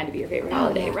 Halloween had to be your favorite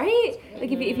holiday, right?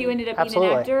 Like if you ended up being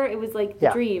Absolutely. an actor, it was like the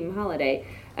dream holiday.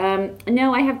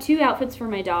 No, I have 2 outfits for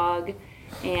my dog,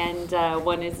 and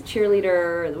one is a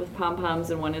cheerleader with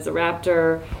pom-poms and one is a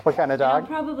raptor. What kind of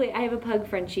dog? I have a pug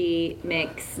Frenchie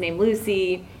mix named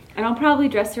Lucy, and I'll probably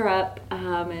dress her up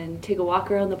and take a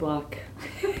walk around the block.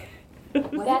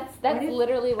 That's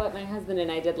literally what my husband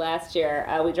and I did last year.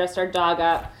 We dressed our dog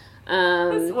up.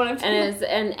 And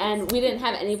we didn't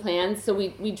have any plans, so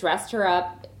we dressed her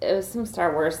up. It was some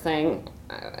Star Wars thing.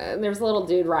 There was a little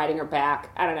dude riding her back.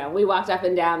 I don't know. We walked up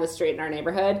and down the street in our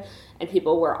neighborhood, and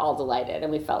people were all delighted,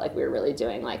 and we felt like we were really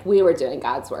doing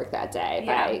God's work that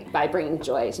day by bringing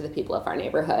joy to the people of our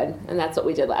neighborhood, and that's what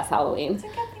we did last Halloween. It's a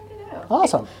good thing to do.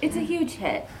 Awesome. It's a huge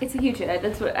hit.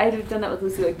 That's what I've done that with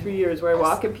Lucy like 3 years, where I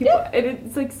walk and people, and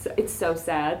it's like it's so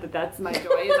sad that's my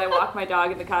joy as I walk my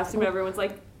dog in the costume. Everyone's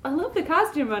like, I love the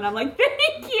costume, and I'm like,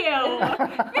 thank you so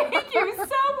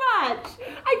much.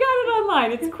 I got it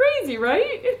online. It's crazy,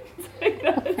 right? It's like,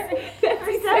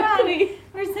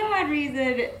 for some odd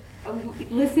reason,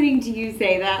 listening to you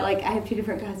say that, like, I have 2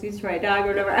 different costumes for my dog or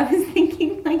whatever, I was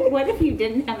thinking, like, what if you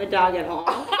didn't have a dog at all?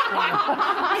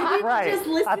 Right.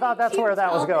 I thought that's where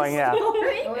that was going, yeah.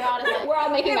 We're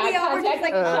all making eye contact.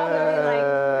 Like, she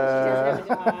doesn't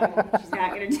have a dog. She's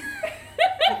not going to do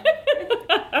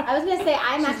I was going to say,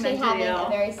 I'm actually having a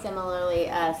very similarly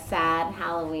sad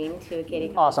Halloween to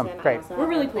Katie. Awesome, great. We're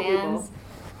really cool people.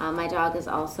 My dog is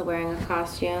also wearing a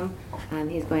costume.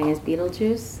 He's going as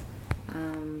Beetlejuice.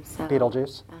 Beetlejuice.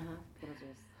 Beetlejuice.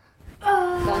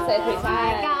 Don't say it 3 Oh times.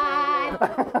 my God.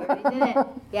 We already did it.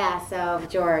 Yeah, so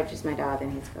George is my dog,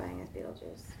 and he's going as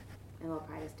Beetlejuice. And we'll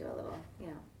probably just do a little,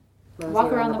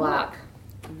 walk around the block.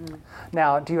 Mm-hmm.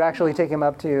 Now, do you actually take him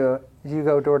do you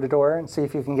go door to door and see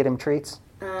if you can get him treats?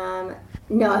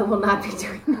 No, I will not be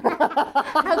doing that.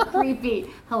 How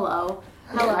creepy. Hello.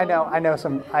 I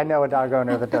know a dog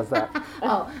owner that does that.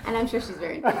 Oh, and I'm sure she's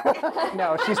very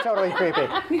No, she's totally creepy.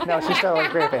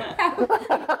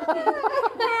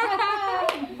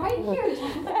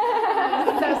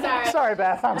 So sorry. Sorry,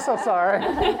 Beth. I'm so sorry.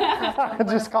 I'm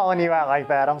just calling you out like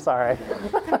that. I'm sorry.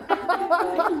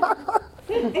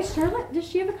 Is Charlotte, does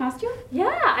she have a costume? Yeah,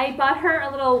 I bought her a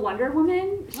little Wonder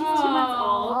Woman. She's 2 months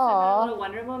old. So I got a little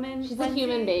Wonder Woman. She's a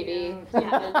human baby.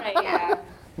 Yeah, right, yeah.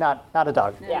 Not a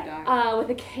dog. With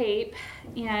a cape,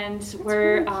 and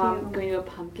we're going to a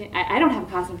pumpkin. I don't have a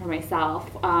costume for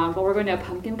myself, but we're going to a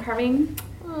pumpkin carving.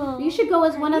 You should go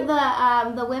as one of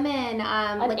the women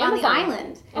like on the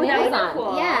island. Oh, that was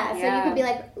cool. Yeah, so you could be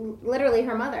like literally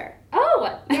her mother.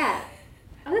 Oh, Yeah.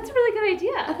 oh, that's a really good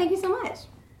idea. Oh, thank you so much.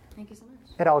 Thank you so much.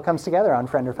 It all comes together on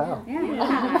Friend or Foul.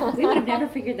 Yeah. We would have never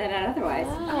figured that out otherwise.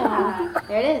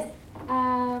 There it is.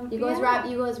 You go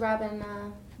as Robin.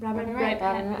 Robin Wright.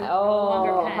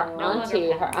 Oh, her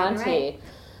auntie.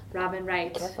 Robin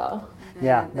Wright. Careful.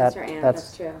 Yeah, that's her aunt.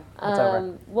 That's true. That's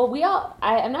over. Well,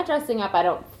 I'm not dressing up, I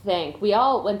don't think. We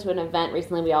all went to an event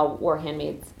recently. We all wore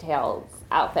Handmaid's Tales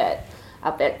outfits.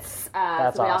 That's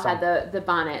so we all awesome. had the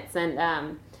bonnets, and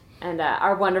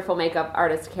our wonderful makeup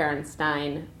artist Karen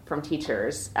Stein from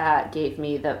Teachers gave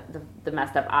me the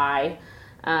messed up eye.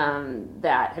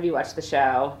 Have you watched the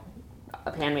show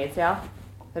of Handmaid's Tale?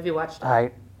 Have you watched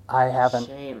it? I haven't.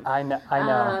 Shame. I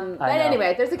know. But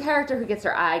anyway, there's a character who gets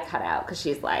her eye cut out because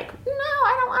she's like, no,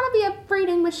 I don't want to be a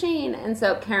breeding machine. And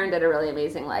so Karen did a really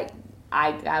amazing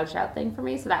eye gouge out thing for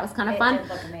me, so that was kind of fun.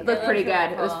 It looked pretty good.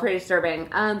 Cool. It was pretty disturbing.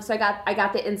 So I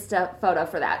got the Insta photo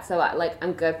for that. So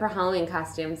I'm good for Halloween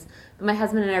costumes. But my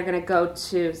husband and I are gonna go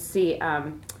to see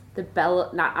the Bella,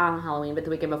 not on Halloween, but the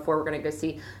weekend before, we're gonna go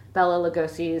see Bela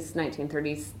Lugosi's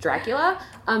 1930s Dracula,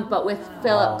 but with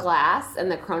Philip Glass and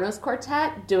the Kronos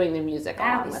Quartet doing the music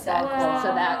along with it. So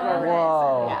that we're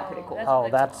really pretty cool. Oh,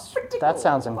 that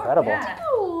sounds incredible. Yeah.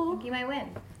 You might win.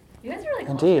 You guys are really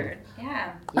Indeed. cultured.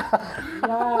 Yeah.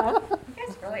 Yeah. You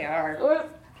guys really are.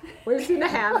 We've seen The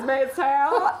Handmaid's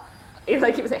Tale. It's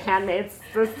like he was at Handmaid's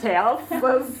Tale.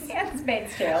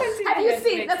 Handmaid's Tale. Have you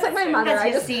seen? That's like my mother. I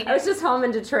was just home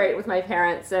in Detroit with my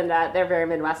parents, and they're very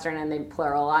Midwestern, and they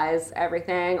pluralize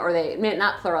everything, or they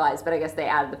not pluralize, but I guess they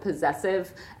add the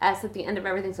possessive s at the end of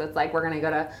everything. So it's like we're gonna go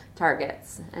to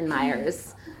Targets and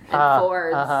Myers and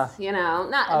Fords. You know,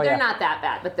 they're not that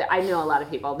bad, but I know a lot of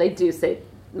people. They do say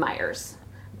Myers,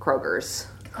 Kroger's.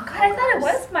 Oh God, I thought it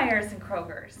was Myers and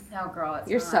Kroger's. No, girl, it's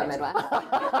You're not. so Midwest. No,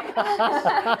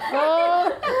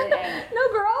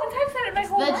 girl. I've said it my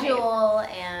whole life. The Jewel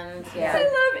and I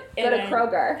love it. Go to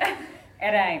Kroger.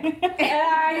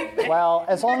 Well,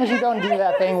 as long as you don't do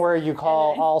that thing where you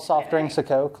call all soft drinks a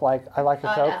Coke, like I like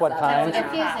a Coke, what kind?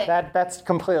 That's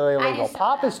completely illegal.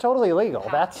 Pop is totally legal.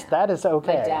 That is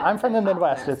okay. I'm from the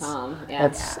Midwest.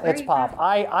 It's pop.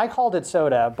 I called it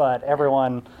soda, but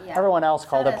everyone else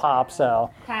called it pop, so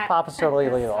pop is totally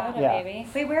legal. Soda, baby.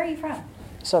 Wait, where are you from?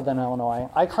 Southern Illinois.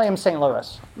 I claim St.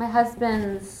 Louis. My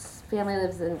husband's family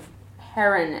lives in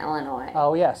Heron, Illinois.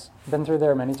 Oh, yes. Been through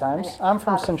there many times. I'm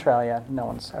from Centralia. No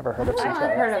one's ever heard of I've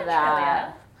Centralia. heard of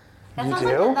that. You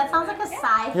do? That sounds like a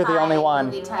sci-fi You're the only one.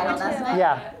 movie title, doesn't it?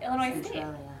 Yeah. Illinois State.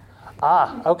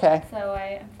 Ah, okay. So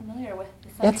I am familiar with the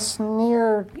central. It's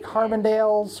near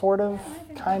Carbondale, sort of,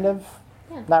 kind of.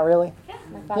 Not really?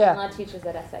 My father-in-law teaches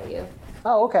at SIU.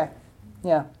 Oh, okay.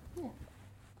 Yeah.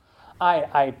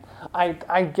 I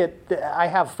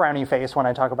have frowny face when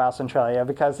I talk about Centralia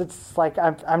because it's like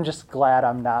I'm just glad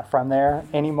I'm not from there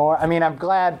anymore. I mean, I'm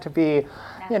glad to be,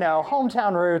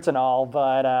 hometown roots and all,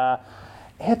 but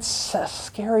it's a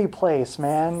scary place,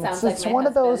 man. It's one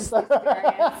of those. Sounds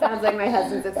like my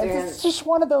husband's experience. It's just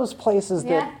one of those places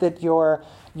that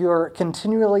you're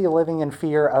continually living in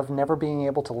fear of never being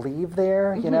able to leave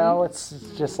there. You know, it's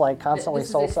just like constantly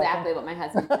soul sucking. This is exactly what my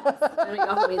husband does. When we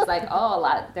go home, he's like, "Oh, a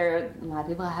lot of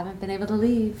people haven't been able to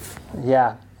leave."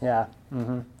 Yeah.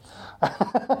 Mm-hmm.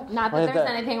 Not that there's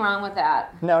anything wrong with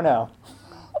that. No.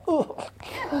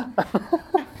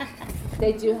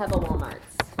 They do have a Walmart.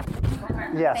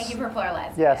 Yes. Thank you for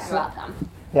pluralizing. Yes. You're welcome.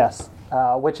 Yes.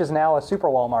 Which is now a Super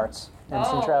Walmart's in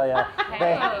Centralia.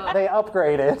 They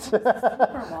upgraded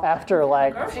after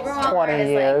like 20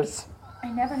 years. I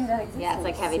never knew that existed. Yeah, it's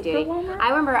like heavy duty. I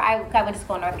remember I went to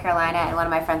school in North Carolina, and one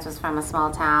of my friends was from a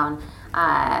small town,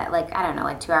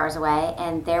 like 2 hours away,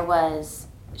 and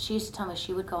she used to tell me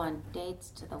she would go on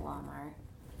dates to the Walmart.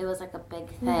 It was like a big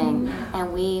thing,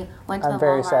 and we went to the Walmart. I'm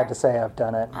very sad to say I've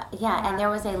done it. And there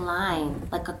was a line,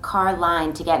 like a car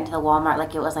line to get into the Walmart,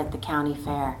 like it was like the county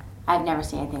fair. I've never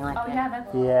seen anything like that. Oh, yeah,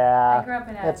 that's Yeah. I grew up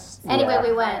in a... Anyway,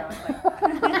 we went.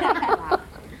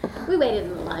 We waited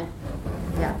in the line.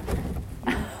 Yeah.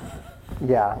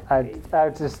 Yeah, I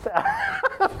just,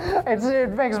 it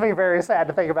makes me very sad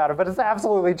to think about it, but it's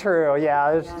absolutely true.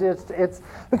 Yeah, it's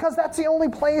because that's the only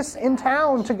place in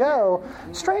town to go.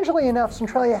 Strangely enough,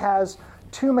 Centralia has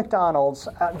 2 McDonald's.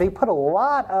 They put a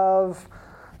lot of,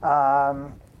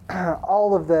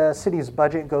 all of the city's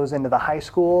budget goes into the high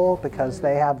school because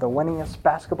they have the winningest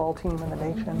basketball team in the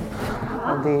nation.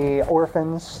 The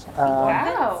Orphans.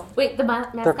 Wow. Wait, the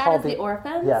mascot is the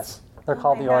Orphans? Yes. They're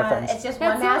called the Orphans. It's just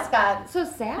one mascot. So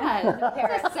sad.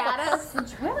 It's sad.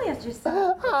 Centralia's just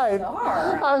so Hi.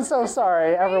 bizarre. I'm so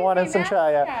sorry, everyone in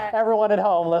Centralia. Everyone at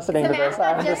home listening to this.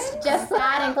 I'm just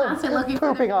sad and constantly looking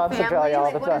for pooping on Centralia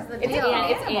all the time.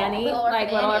 It's Annie. Little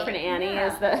Orphan Annie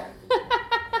is the...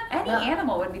 Any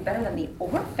animal would be better than the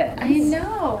orphan. I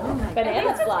know. Banana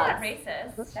It's not slugs.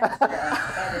 racist. That's true.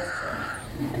 That is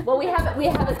true. Well, we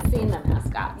haven't seen the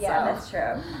mascot. Yeah, so that's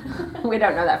true. we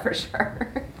don't know that for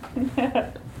sure.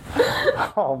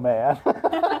 Oh, man.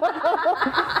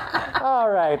 All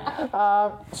right.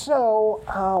 So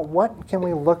what can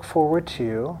we look forward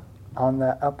to on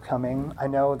the upcoming? I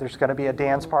know there's going to be a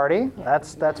dance party.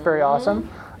 That's very awesome.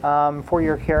 For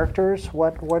your characters,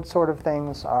 what sort of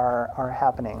things are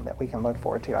happening that we can look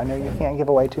forward to? I know you can't give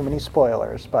away too many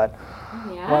spoilers, but...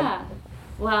 Yeah.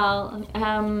 Well,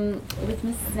 with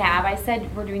Mrs. Nab, I said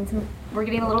we're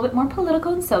getting a little bit more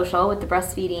political and social with the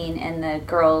breastfeeding and the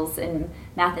girls in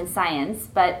math and science,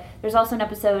 but there's also an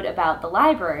episode about the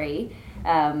library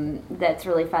that's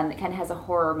really fun that kind of has a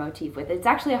horror motif with it. It's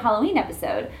actually a Halloween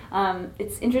episode.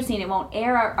 It's interesting. It won't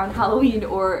air on Halloween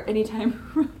or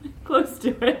anytime close to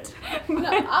it.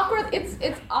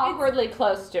 It's awkwardly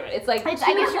close to it. It's like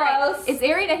it's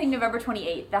airing, I think, November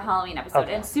 28th, the Halloween episode.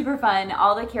 And it's super fun.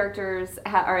 All the characters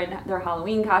are in their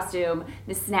Halloween costume.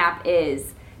 The snap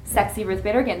is sexy Ruth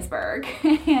Bader Ginsburg.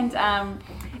 And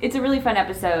it's a really fun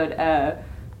episode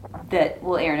that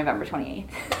will air November 28th.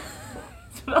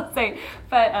 That's what I'll say.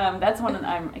 But that's one that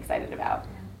I'm excited about.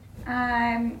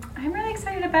 I'm really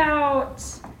excited about...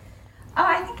 Oh,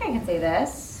 I think I can say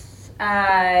this.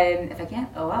 If I can't,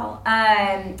 oh well.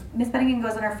 Miss Bennigan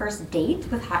goes on her first date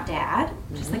with Hot Dad.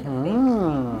 Just like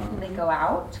they go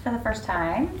out for the first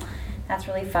time. That's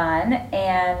really fun.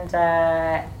 And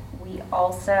we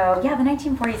also, the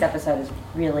 1940s episode is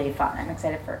really fun. I'm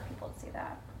excited for people to see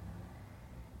that.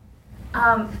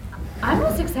 I'm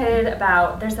most excited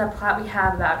about, there's a plot we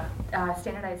have about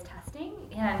standardized testing.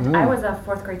 And I was a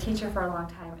fourth grade teacher for a long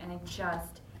time, and I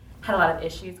just had a lot of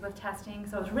issues with testing,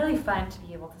 so it was really fun to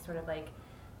be able to sort of like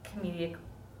comedically.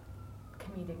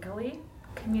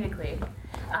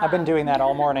 I've been doing that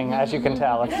all morning, as you can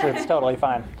tell. It's totally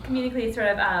fine. Comedically sort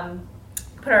of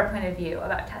put our point of view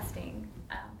about testing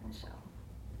in the show.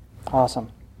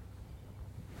 Awesome.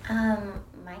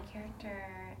 My character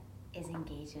is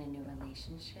engaged in a new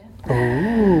relationship.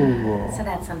 Ooh. So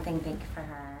that's something big for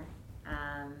her.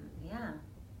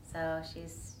 So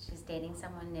she's dating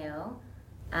someone new.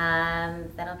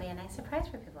 That'll be a nice surprise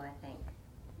for people, I think.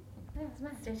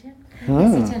 Stay tuned.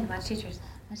 Stay tuned. Watch Teachers.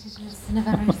 Watch Teachers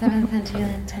November 7th on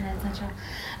TVLand 10 at Central.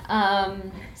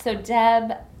 So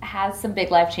Deb has some big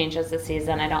life changes this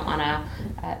season. I don't want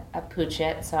to pooch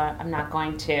it, so I'm not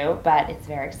going to, but it's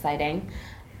very exciting.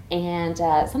 And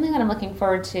something that I'm looking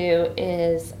forward to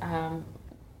is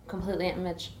completely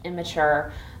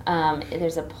immature.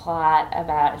 There's a plot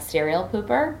about a serial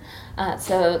pooper.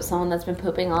 So someone that's been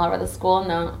pooping all over the school,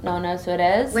 no one knows who it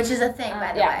is. Which is a thing,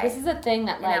 by the way. Yeah, this is a thing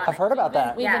that I've heard about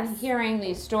that. We've been hearing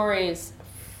these stories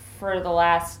for the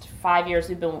last 5 years.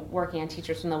 We've been working on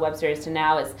Teachers from the web series to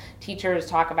now. Is teachers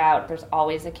talk about there's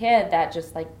always a kid that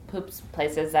just like poops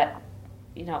places that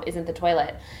isn't the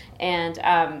toilet, and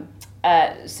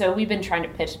so we've been trying to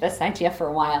pitch this idea for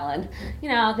a while, and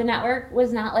the network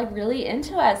was not like really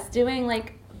into us doing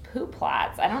like poop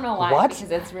plots. I don't know why. What?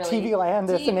 Because it's really TVLand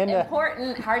isn't into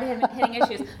important, hard hitting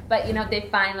issues. But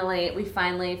we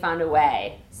finally found a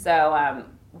way. So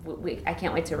I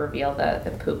can't wait to reveal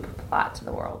the poop plot to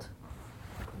the world.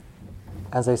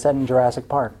 As they said in Jurassic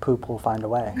Park, poop will find a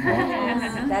way.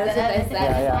 Right? That is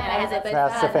what they said.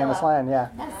 That's the famous line. Yeah.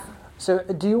 Yes. So,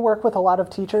 do you work with a lot of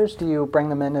teachers? Do you bring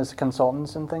them in as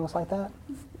consultants and things like that?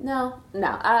 No.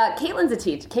 Caitlin's a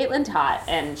teacher. Caitlin taught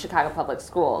in Chicago Public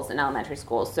Schools, in elementary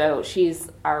schools, so she's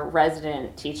our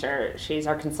resident teacher. She's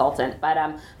our consultant. But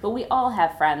we all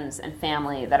have friends and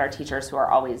family that are teachers who are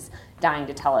always dying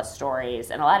to tell us stories.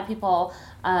 And a lot of people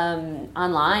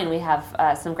online, we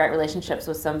have some great relationships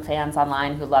with some fans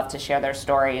online who love to share their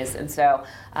stories. And so,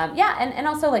 and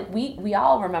also like we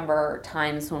all remember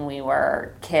times when we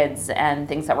were kids and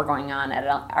things that were going on at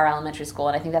our elementary school.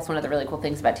 And I think that's one of the really cool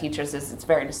things about teachers is it's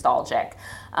very nostalgic.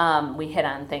 We hit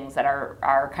on things that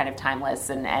are kind of timeless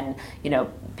and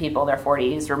people in their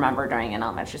 40s remember during an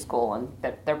elementary school, and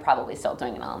they're probably still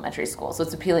doing an elementary school. So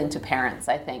it's appealing to parents,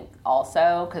 I think,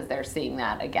 also, because they're seeing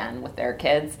that again with their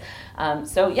kids.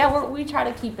 We try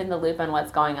to keep in the loop on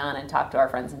what's going on and talk to our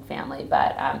friends and family,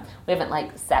 but we haven't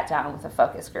like sat down with a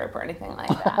focus group or anything like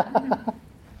that.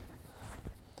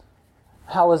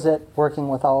 How is it working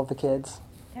with all of the kids?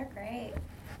 They're great.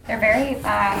 They're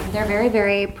very,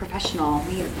 very professional.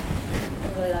 We're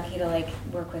really lucky to like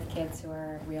work with kids who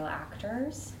are real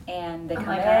actors, and they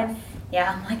come in.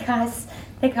 Yeah, unlike us,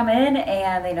 they come in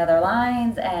and they know their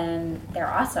lines, and they're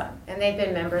awesome. And they've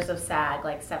been members of SAG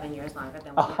like 7 years longer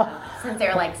than we have, since they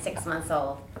were like 6 months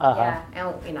old. Yeah,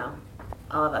 and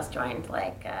all of us joined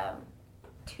like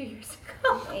 2 years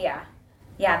ago.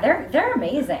 Yeah, they're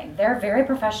amazing. They're very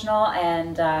professional,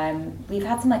 and we've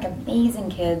had some like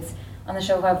amazing kids on the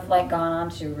show who have like gone on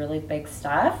to really big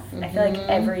stuff. Mm-hmm. I feel like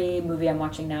every movie I'm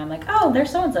watching now, I'm like, oh, there's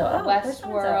so and so. Oh,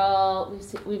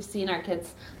 Westworld. We've seen our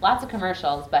kids lots of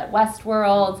commercials, but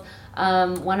Westworld.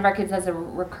 One of our kids has a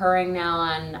recurring now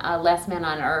on Last Man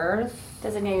on Earth.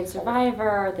 Designated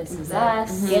Survivor. This is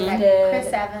Us.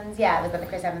 Chris Evans. Yeah, it was the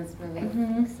Chris Evans movie.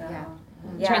 Mm-hmm. So.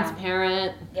 Yeah.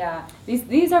 Transparent. Yeah.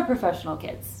 These are professional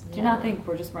kids. Do not think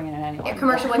we're just bringing in anyone. A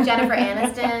commercial with Jennifer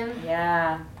Aniston.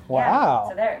 Yeah. Wow.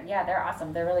 So they're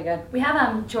awesome. They're really good. We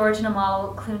have George and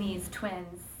Amal Clooney's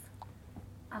twins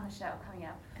on the show coming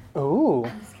up. Ooh.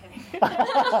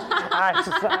 I'm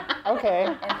just kidding. Okay.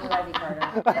 And Blue Ivy Carter.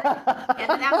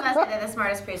 Yeah, that was us. They're the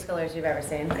smartest preschoolers you've ever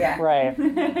seen. Yeah.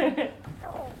 Right.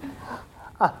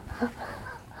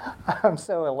 I'm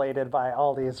so elated by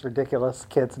all these ridiculous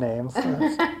kids' names.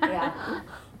 Yeah.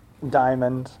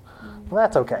 Diamond. Well,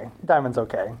 that's okay. Diamond's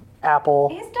okay. Apple.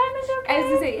 Is Diamond okay? I was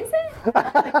gonna say, is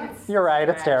it? You're right,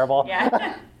 it's terrible.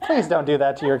 Yeah. Please don't do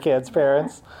that to your kids,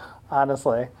 parents.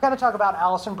 Honestly. Got to talk about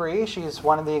Allison Brie. She's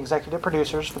one of the executive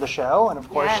producers for the show, and of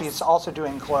course Yes. she's also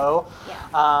doing Glow. Yeah.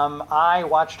 I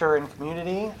watched her in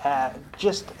Community.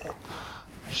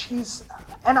 She's,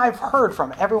 and I've heard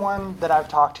from everyone that I've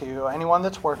talked to, anyone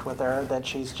that's worked with her, that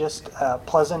she's just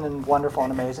pleasant and wonderful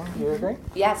and amazing. Do you agree?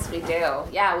 Yes, we do.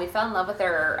 Yeah, we fell in love with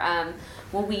her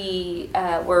when we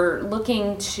were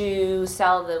looking to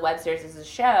sell the web series as a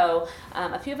show.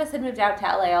 A few of us had moved out to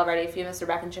LA already. A few of us are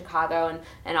back in Chicago,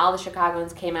 and all the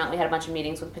Chicagoans came out. We had a bunch of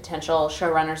meetings with potential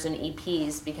showrunners and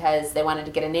EPs because they wanted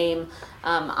to get a name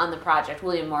on the project.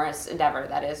 William Morris Endeavor,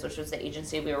 that is, which was the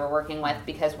agency we were working with,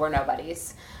 because we're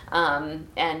nobodies.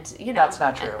 And you know, That's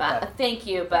not true, but- thank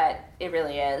you, but it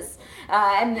really is.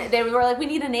 And they were like, we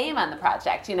need a name on the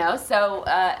project, you know. So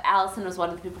Allison was one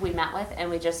of the people we met with, and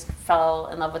we just fell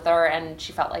in love with her, and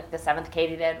she felt like the seventh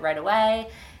Katydid right away.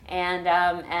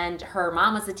 And her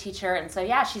mom was a teacher, and so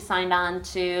yeah, she signed on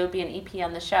to be an EP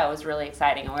on the show. It was really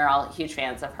exciting, and we were all huge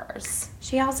fans of hers.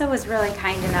 She also was really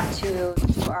kind enough to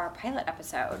do our pilot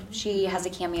episode. She has a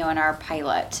cameo in our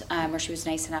pilot where she was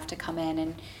nice enough to come in,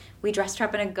 and we dressed her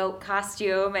up in a goat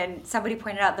costume, and somebody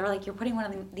pointed out, they were like, you're putting one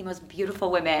of the most beautiful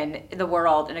women in the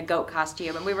world in a goat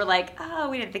costume. And we were like,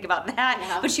 oh, we didn't think about that.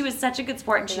 Yeah. But she was such a good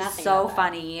sport, and she's so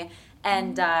funny.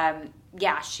 And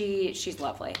yeah, she's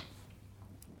lovely.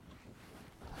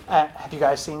 Have you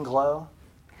guys seen Glow?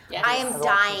 Yeah, I am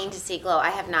dying to see Glow. I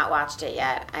have not watched it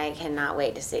yet. I cannot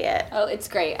wait to see it. Oh, it's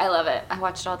great. I love it. I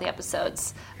watched all the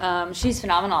episodes. She's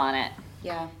phenomenal on it.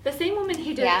 Yeah. The same woman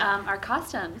who did Yeah. our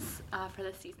costumes for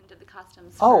this season did the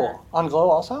costumes. Oh, on Glow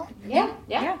also? Yeah.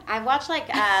 Yeah. I've watched like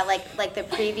the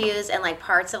previews and like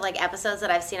parts of like episodes that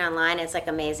I've seen online. It's like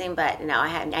amazing, but no,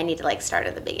 I need to like start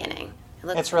at the beginning. It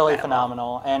looks It's really incredible.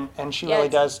 phenomenal, and she really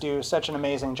does do such an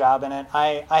amazing job in it.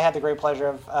 I had the great pleasure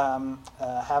of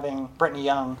having Brittany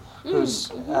Young, who's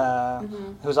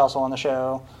also on the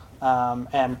show,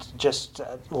 and just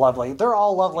lovely. They're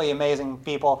all lovely, amazing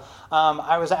people.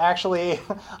 I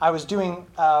was doing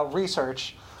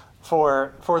research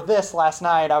for this last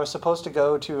night. I was supposed to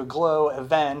go to a Glow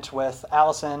event with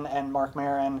Allison and Mark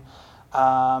Maron.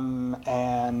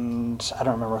 And I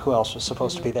don't remember who else was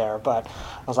supposed to be there, but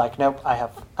I was like, nope, I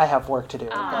have work to do.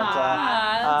 That's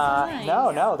nice.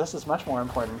 No, this is much more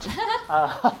important.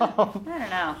 I don't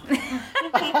know.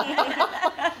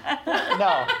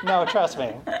 No, trust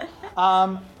me.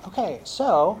 Okay,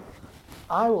 so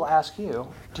I will ask you,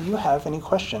 do you have any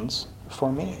questions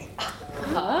for me?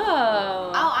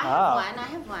 Oh. I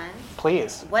have one.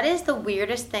 Please. What is the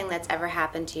weirdest thing that's ever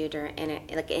happened to you during in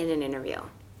an interview?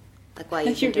 Like while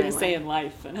you've You're been going doing to say one? in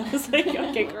life. And I was like,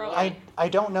 okay, girl. I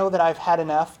don't know that I've had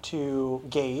enough to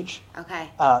gauge. Okay.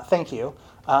 Thank you.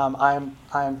 I'm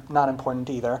not important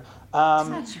either.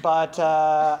 But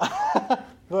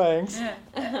thanks.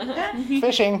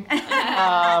 Fishing.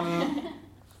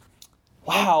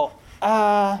 Wow.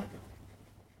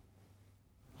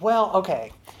 Well,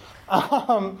 okay.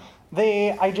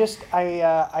 I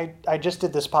just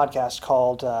did this podcast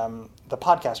called The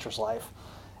Podcaster's Life,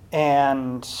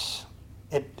 and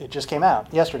it just came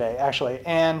out yesterday, actually.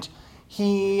 And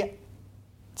he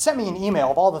sent me an email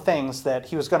of all the things that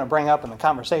he was going to bring up in the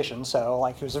conversation. So,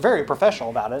 like, he was very professional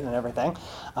about it and everything.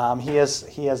 He is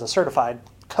a certified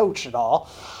coach at all.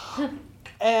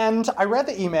 And I read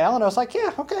the email and I was like,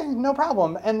 yeah, okay, no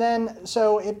problem. And then,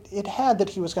 so it had that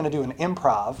he was going to do an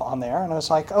improv on there. And I was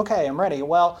like, okay, I'm ready.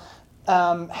 Well,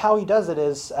 how he does it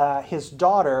is his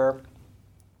daughter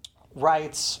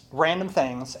writes random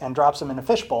things and drops them in a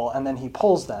fishbowl, and then he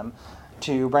pulls them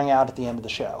to bring out at the end of the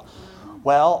show.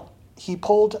 Well, he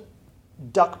pulled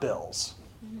duckbills.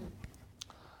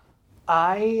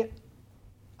 I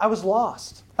was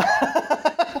lost.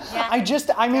 I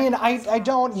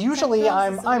don't usually.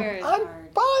 I'm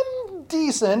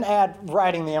decent at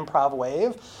riding the improv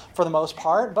wave for the most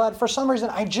part, but for some reason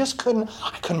I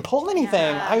couldn't pull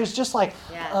anything. I was just like,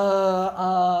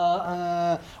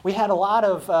 we had a lot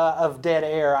of dead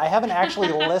air. I haven't actually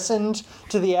listened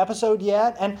to the episode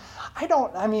yet, and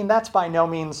I mean, that's by no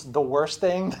means the worst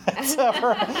thing that's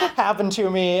ever happened to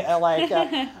me. No,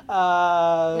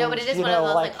 but it is one of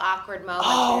those like awkward moments.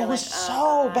 Oh, where it was like,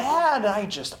 so bad. I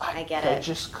get it. I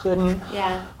just couldn't.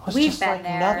 Yeah. Was We've just been like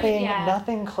there.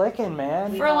 nothing clicking,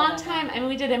 man. For a long time, I mean,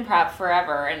 we did improv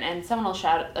forever, and someone will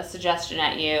shout a suggestion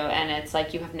at you, and it's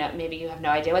like maybe you have no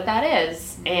idea what that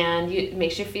is, and it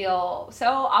makes you feel so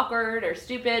awkward or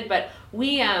stupid. But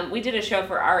we did a show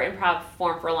for our improv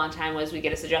form for a long time. Was we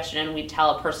get a suggestion and we'd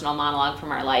tell a personal monologue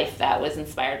from our life that was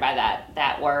inspired by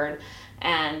that word.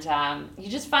 And you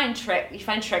just find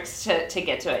tricks to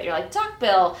get to it. You're like,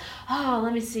 duckbill. Oh,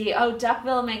 let me see. Oh,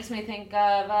 duckbill makes me think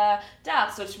of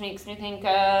ducks, which makes me think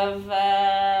of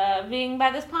being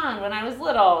by this pond when I was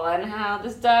little and how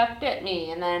this duck bit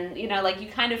me. And then, you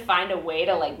kind of find a way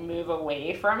to, move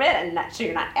away from it, and so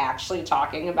you're not actually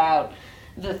talking about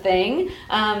the thing.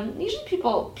 Usually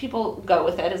people go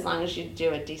with it as long as you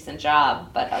do a decent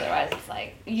job, but otherwise it's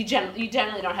like you generally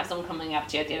don't have someone coming up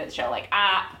to you at the end of the show like,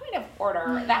 point of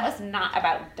order, that was not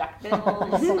about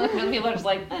duckbills. People are just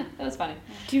like, that was funny.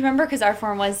 Do you remember, because our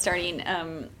form was starting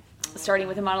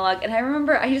with a monologue, and I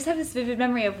remember I just have this vivid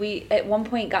memory of we at one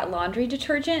point got laundry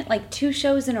detergent 2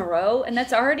 shows in a row, and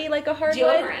that's already a hard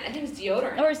deodorant. one. I think it's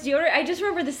deodorant. Or it's deodorant. I just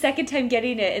remember the second time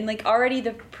getting it, and already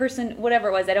the person, whatever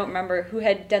it was, I don't remember, who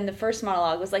had done the first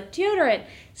monologue was like, deodorant,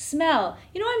 smell.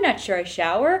 I'm not sure I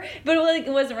shower, but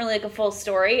it wasn't really a full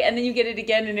story. And then you get it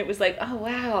again, and it was like, oh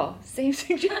wow, same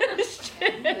suggestion.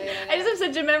 I just have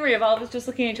such a memory of all of us just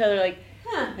looking at each other like,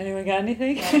 anyone got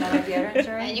anything? Yeah,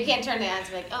 and you can't turn to the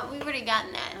answer like, oh, we've already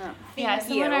gotten that. Yeah,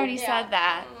 someone already said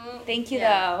that. Thank you,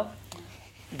 though.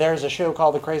 There's a show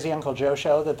called The Crazy Uncle Joe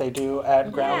Show that they do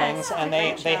at Groundlings, and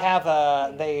they have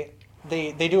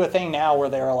they do a thing now where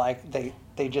they're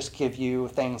they just give you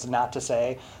things not to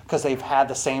say because they've had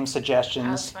the same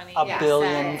suggestions a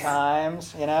billion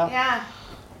times, Yeah.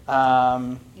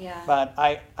 But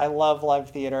I love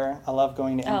live theater. I love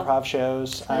going to improv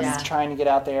shows. I'm trying to get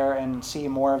out there and see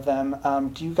more of them.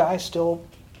 Do you guys still,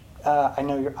 I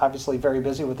know you're obviously very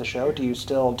busy with the show, do you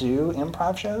still do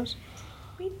improv shows?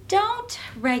 We don't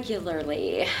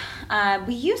regularly.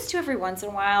 We used to every once in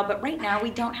a while, but right now we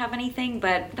don't have anything,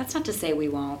 but that's not to say we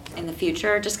won't in the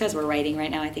future. Just because we're writing right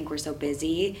now, I think we're so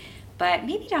busy. But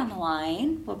maybe down the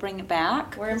line, we'll bring it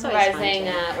back. We're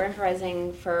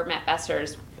improvising for Matt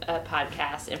Besser's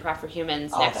podcast, Improv for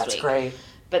Humans, next week. Oh, that's great.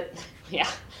 But,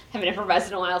 haven't improvised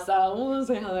in a while, so we'll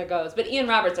see how that goes. But Ian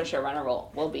Roberts, our showrunner,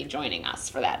 will be joining us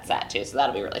for that set, too, so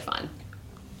that'll be really fun.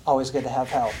 Always good to have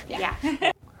help. Yeah.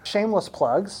 Shameless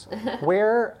plugs.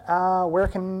 Where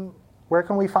can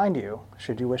we find you,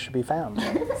 should you wish to be found?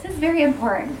 This is very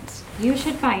important. You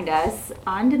should find us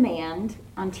on demand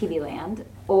on TVLand,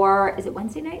 or is it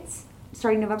Wednesday nights?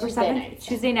 Starting November 7th?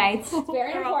 Tuesday nights. It's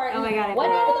very important. Oh my God. What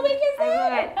night of the week is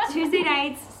that? Tuesday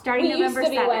nights, starting November 7th. It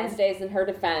used to be Wednesdays in her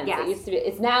defense. Yes.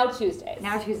 It's now Tuesdays.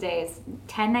 Now Tuesdays,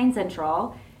 10, 9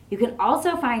 Central. You can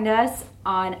also find us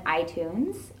on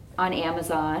iTunes, on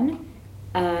Amazon,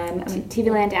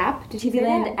 TVLand app. The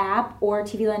TVLand app or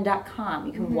TVLand.com.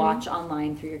 You can watch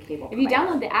online through your cable. If you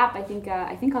download the app, I think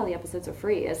all the episodes are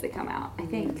free as they come out. I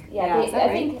think.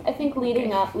 I think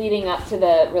leading up to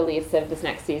the release of this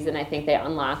next season, I think they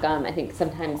unlock them. I think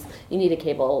sometimes you need a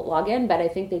cable login, but I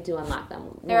think they do unlock them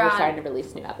when we're starting to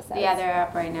release new episodes. Yeah, they're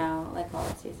up right now, all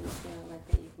the seasons too,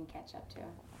 that you can catch up to.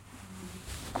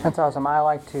 That's awesome. I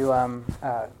like to,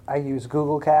 I use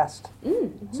Google Cast,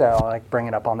 so I bring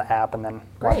it up on the app and then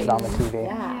watch it on the TV.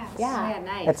 Yeah,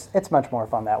 nice. It's much more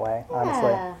fun that way,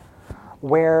 honestly.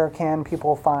 Where can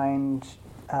people find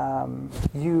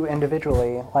you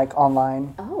individually,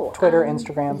 online? Twitter,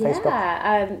 Instagram, Facebook?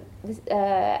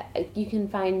 You can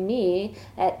find me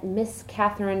at Miss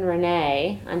Catherine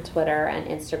Renee on Twitter and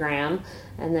Instagram,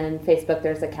 and then Facebook.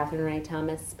 There's a Catherine Renee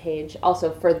Thomas page.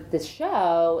 Also for the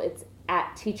show, it's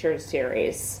at Teachers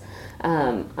Series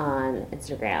on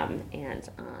Instagram and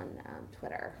on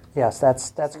Twitter. Yes,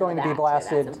 that's going to be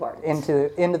blasted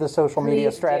into the social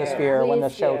media stratosphere when the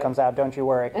show comes out. Don't you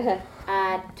worry.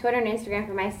 Twitter and Instagram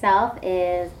for myself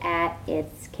is at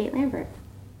It's Kate Lambert.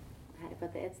 I had to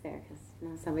put the "it's" there because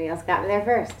somebody else got me there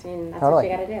first, and that's what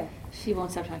you got to do. She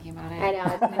won't stop talking about it. I know.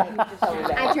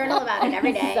 I journal about it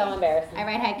every day. So embarrassing. I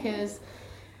write haikus.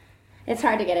 It's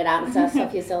hard to get it out in so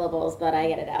few syllables, but I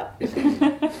get it out.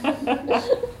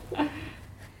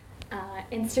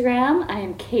 Instagram, I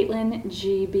am Caitlin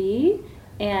GB,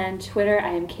 and Twitter, I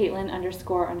am Caitlin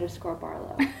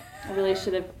 __Barlow. I really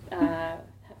should have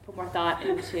put more thought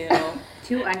into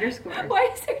 2 underscores. Why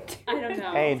is there 2? I don't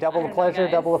know. Hey, double the I don't know, pleasure,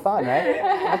 guys. double the fun, right?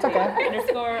 That's okay.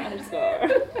 Underscore.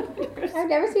 I've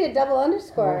never seen a double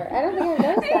underscore. I don't think I've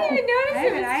noticed that. I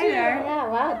haven't either. Yeah,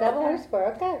 wow, double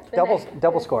underscore. Okay.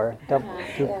 Double score.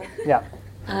 Yeah.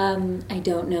 I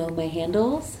don't know my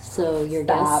handles, so your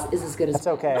Stop. guess is as good as That's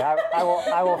okay. I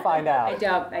will find out.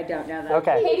 I don't know that.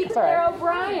 Okay. Katie That's all right. Claire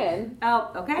O'Brien.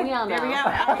 Oh, okay. We all know. There we go.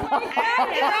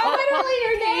 Literally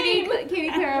your name. Katie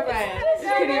Claire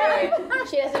O'Brien.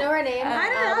 She doesn't know her name. I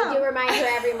don't know. We do remind her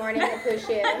every morning of who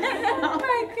she is. Oh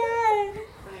my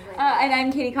god. And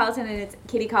I'm Katie Colleton, and it's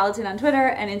Katie Colleton on Twitter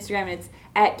and Instagram, and it's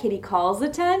at Katie Calls a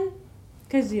 10.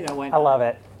 Because you know why I not. love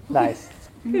it. Nice.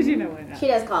 Because you know why not. She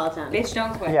does call it on. Bitch,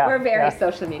 don't quit. Yeah. We're very yeah.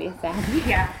 social media savvy.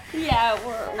 Yeah. Yeah,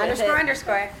 we're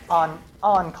Underscore.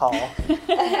 On call.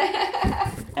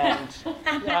 And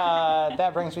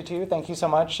that brings me to thank you so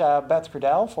much, Beth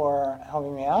Prudell, for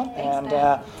helping me out, and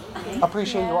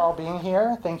appreciate you all being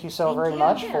here. Thank you so very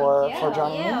much for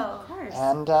joining me. Of course.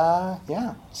 And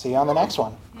see you on the next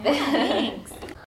one. Thanks.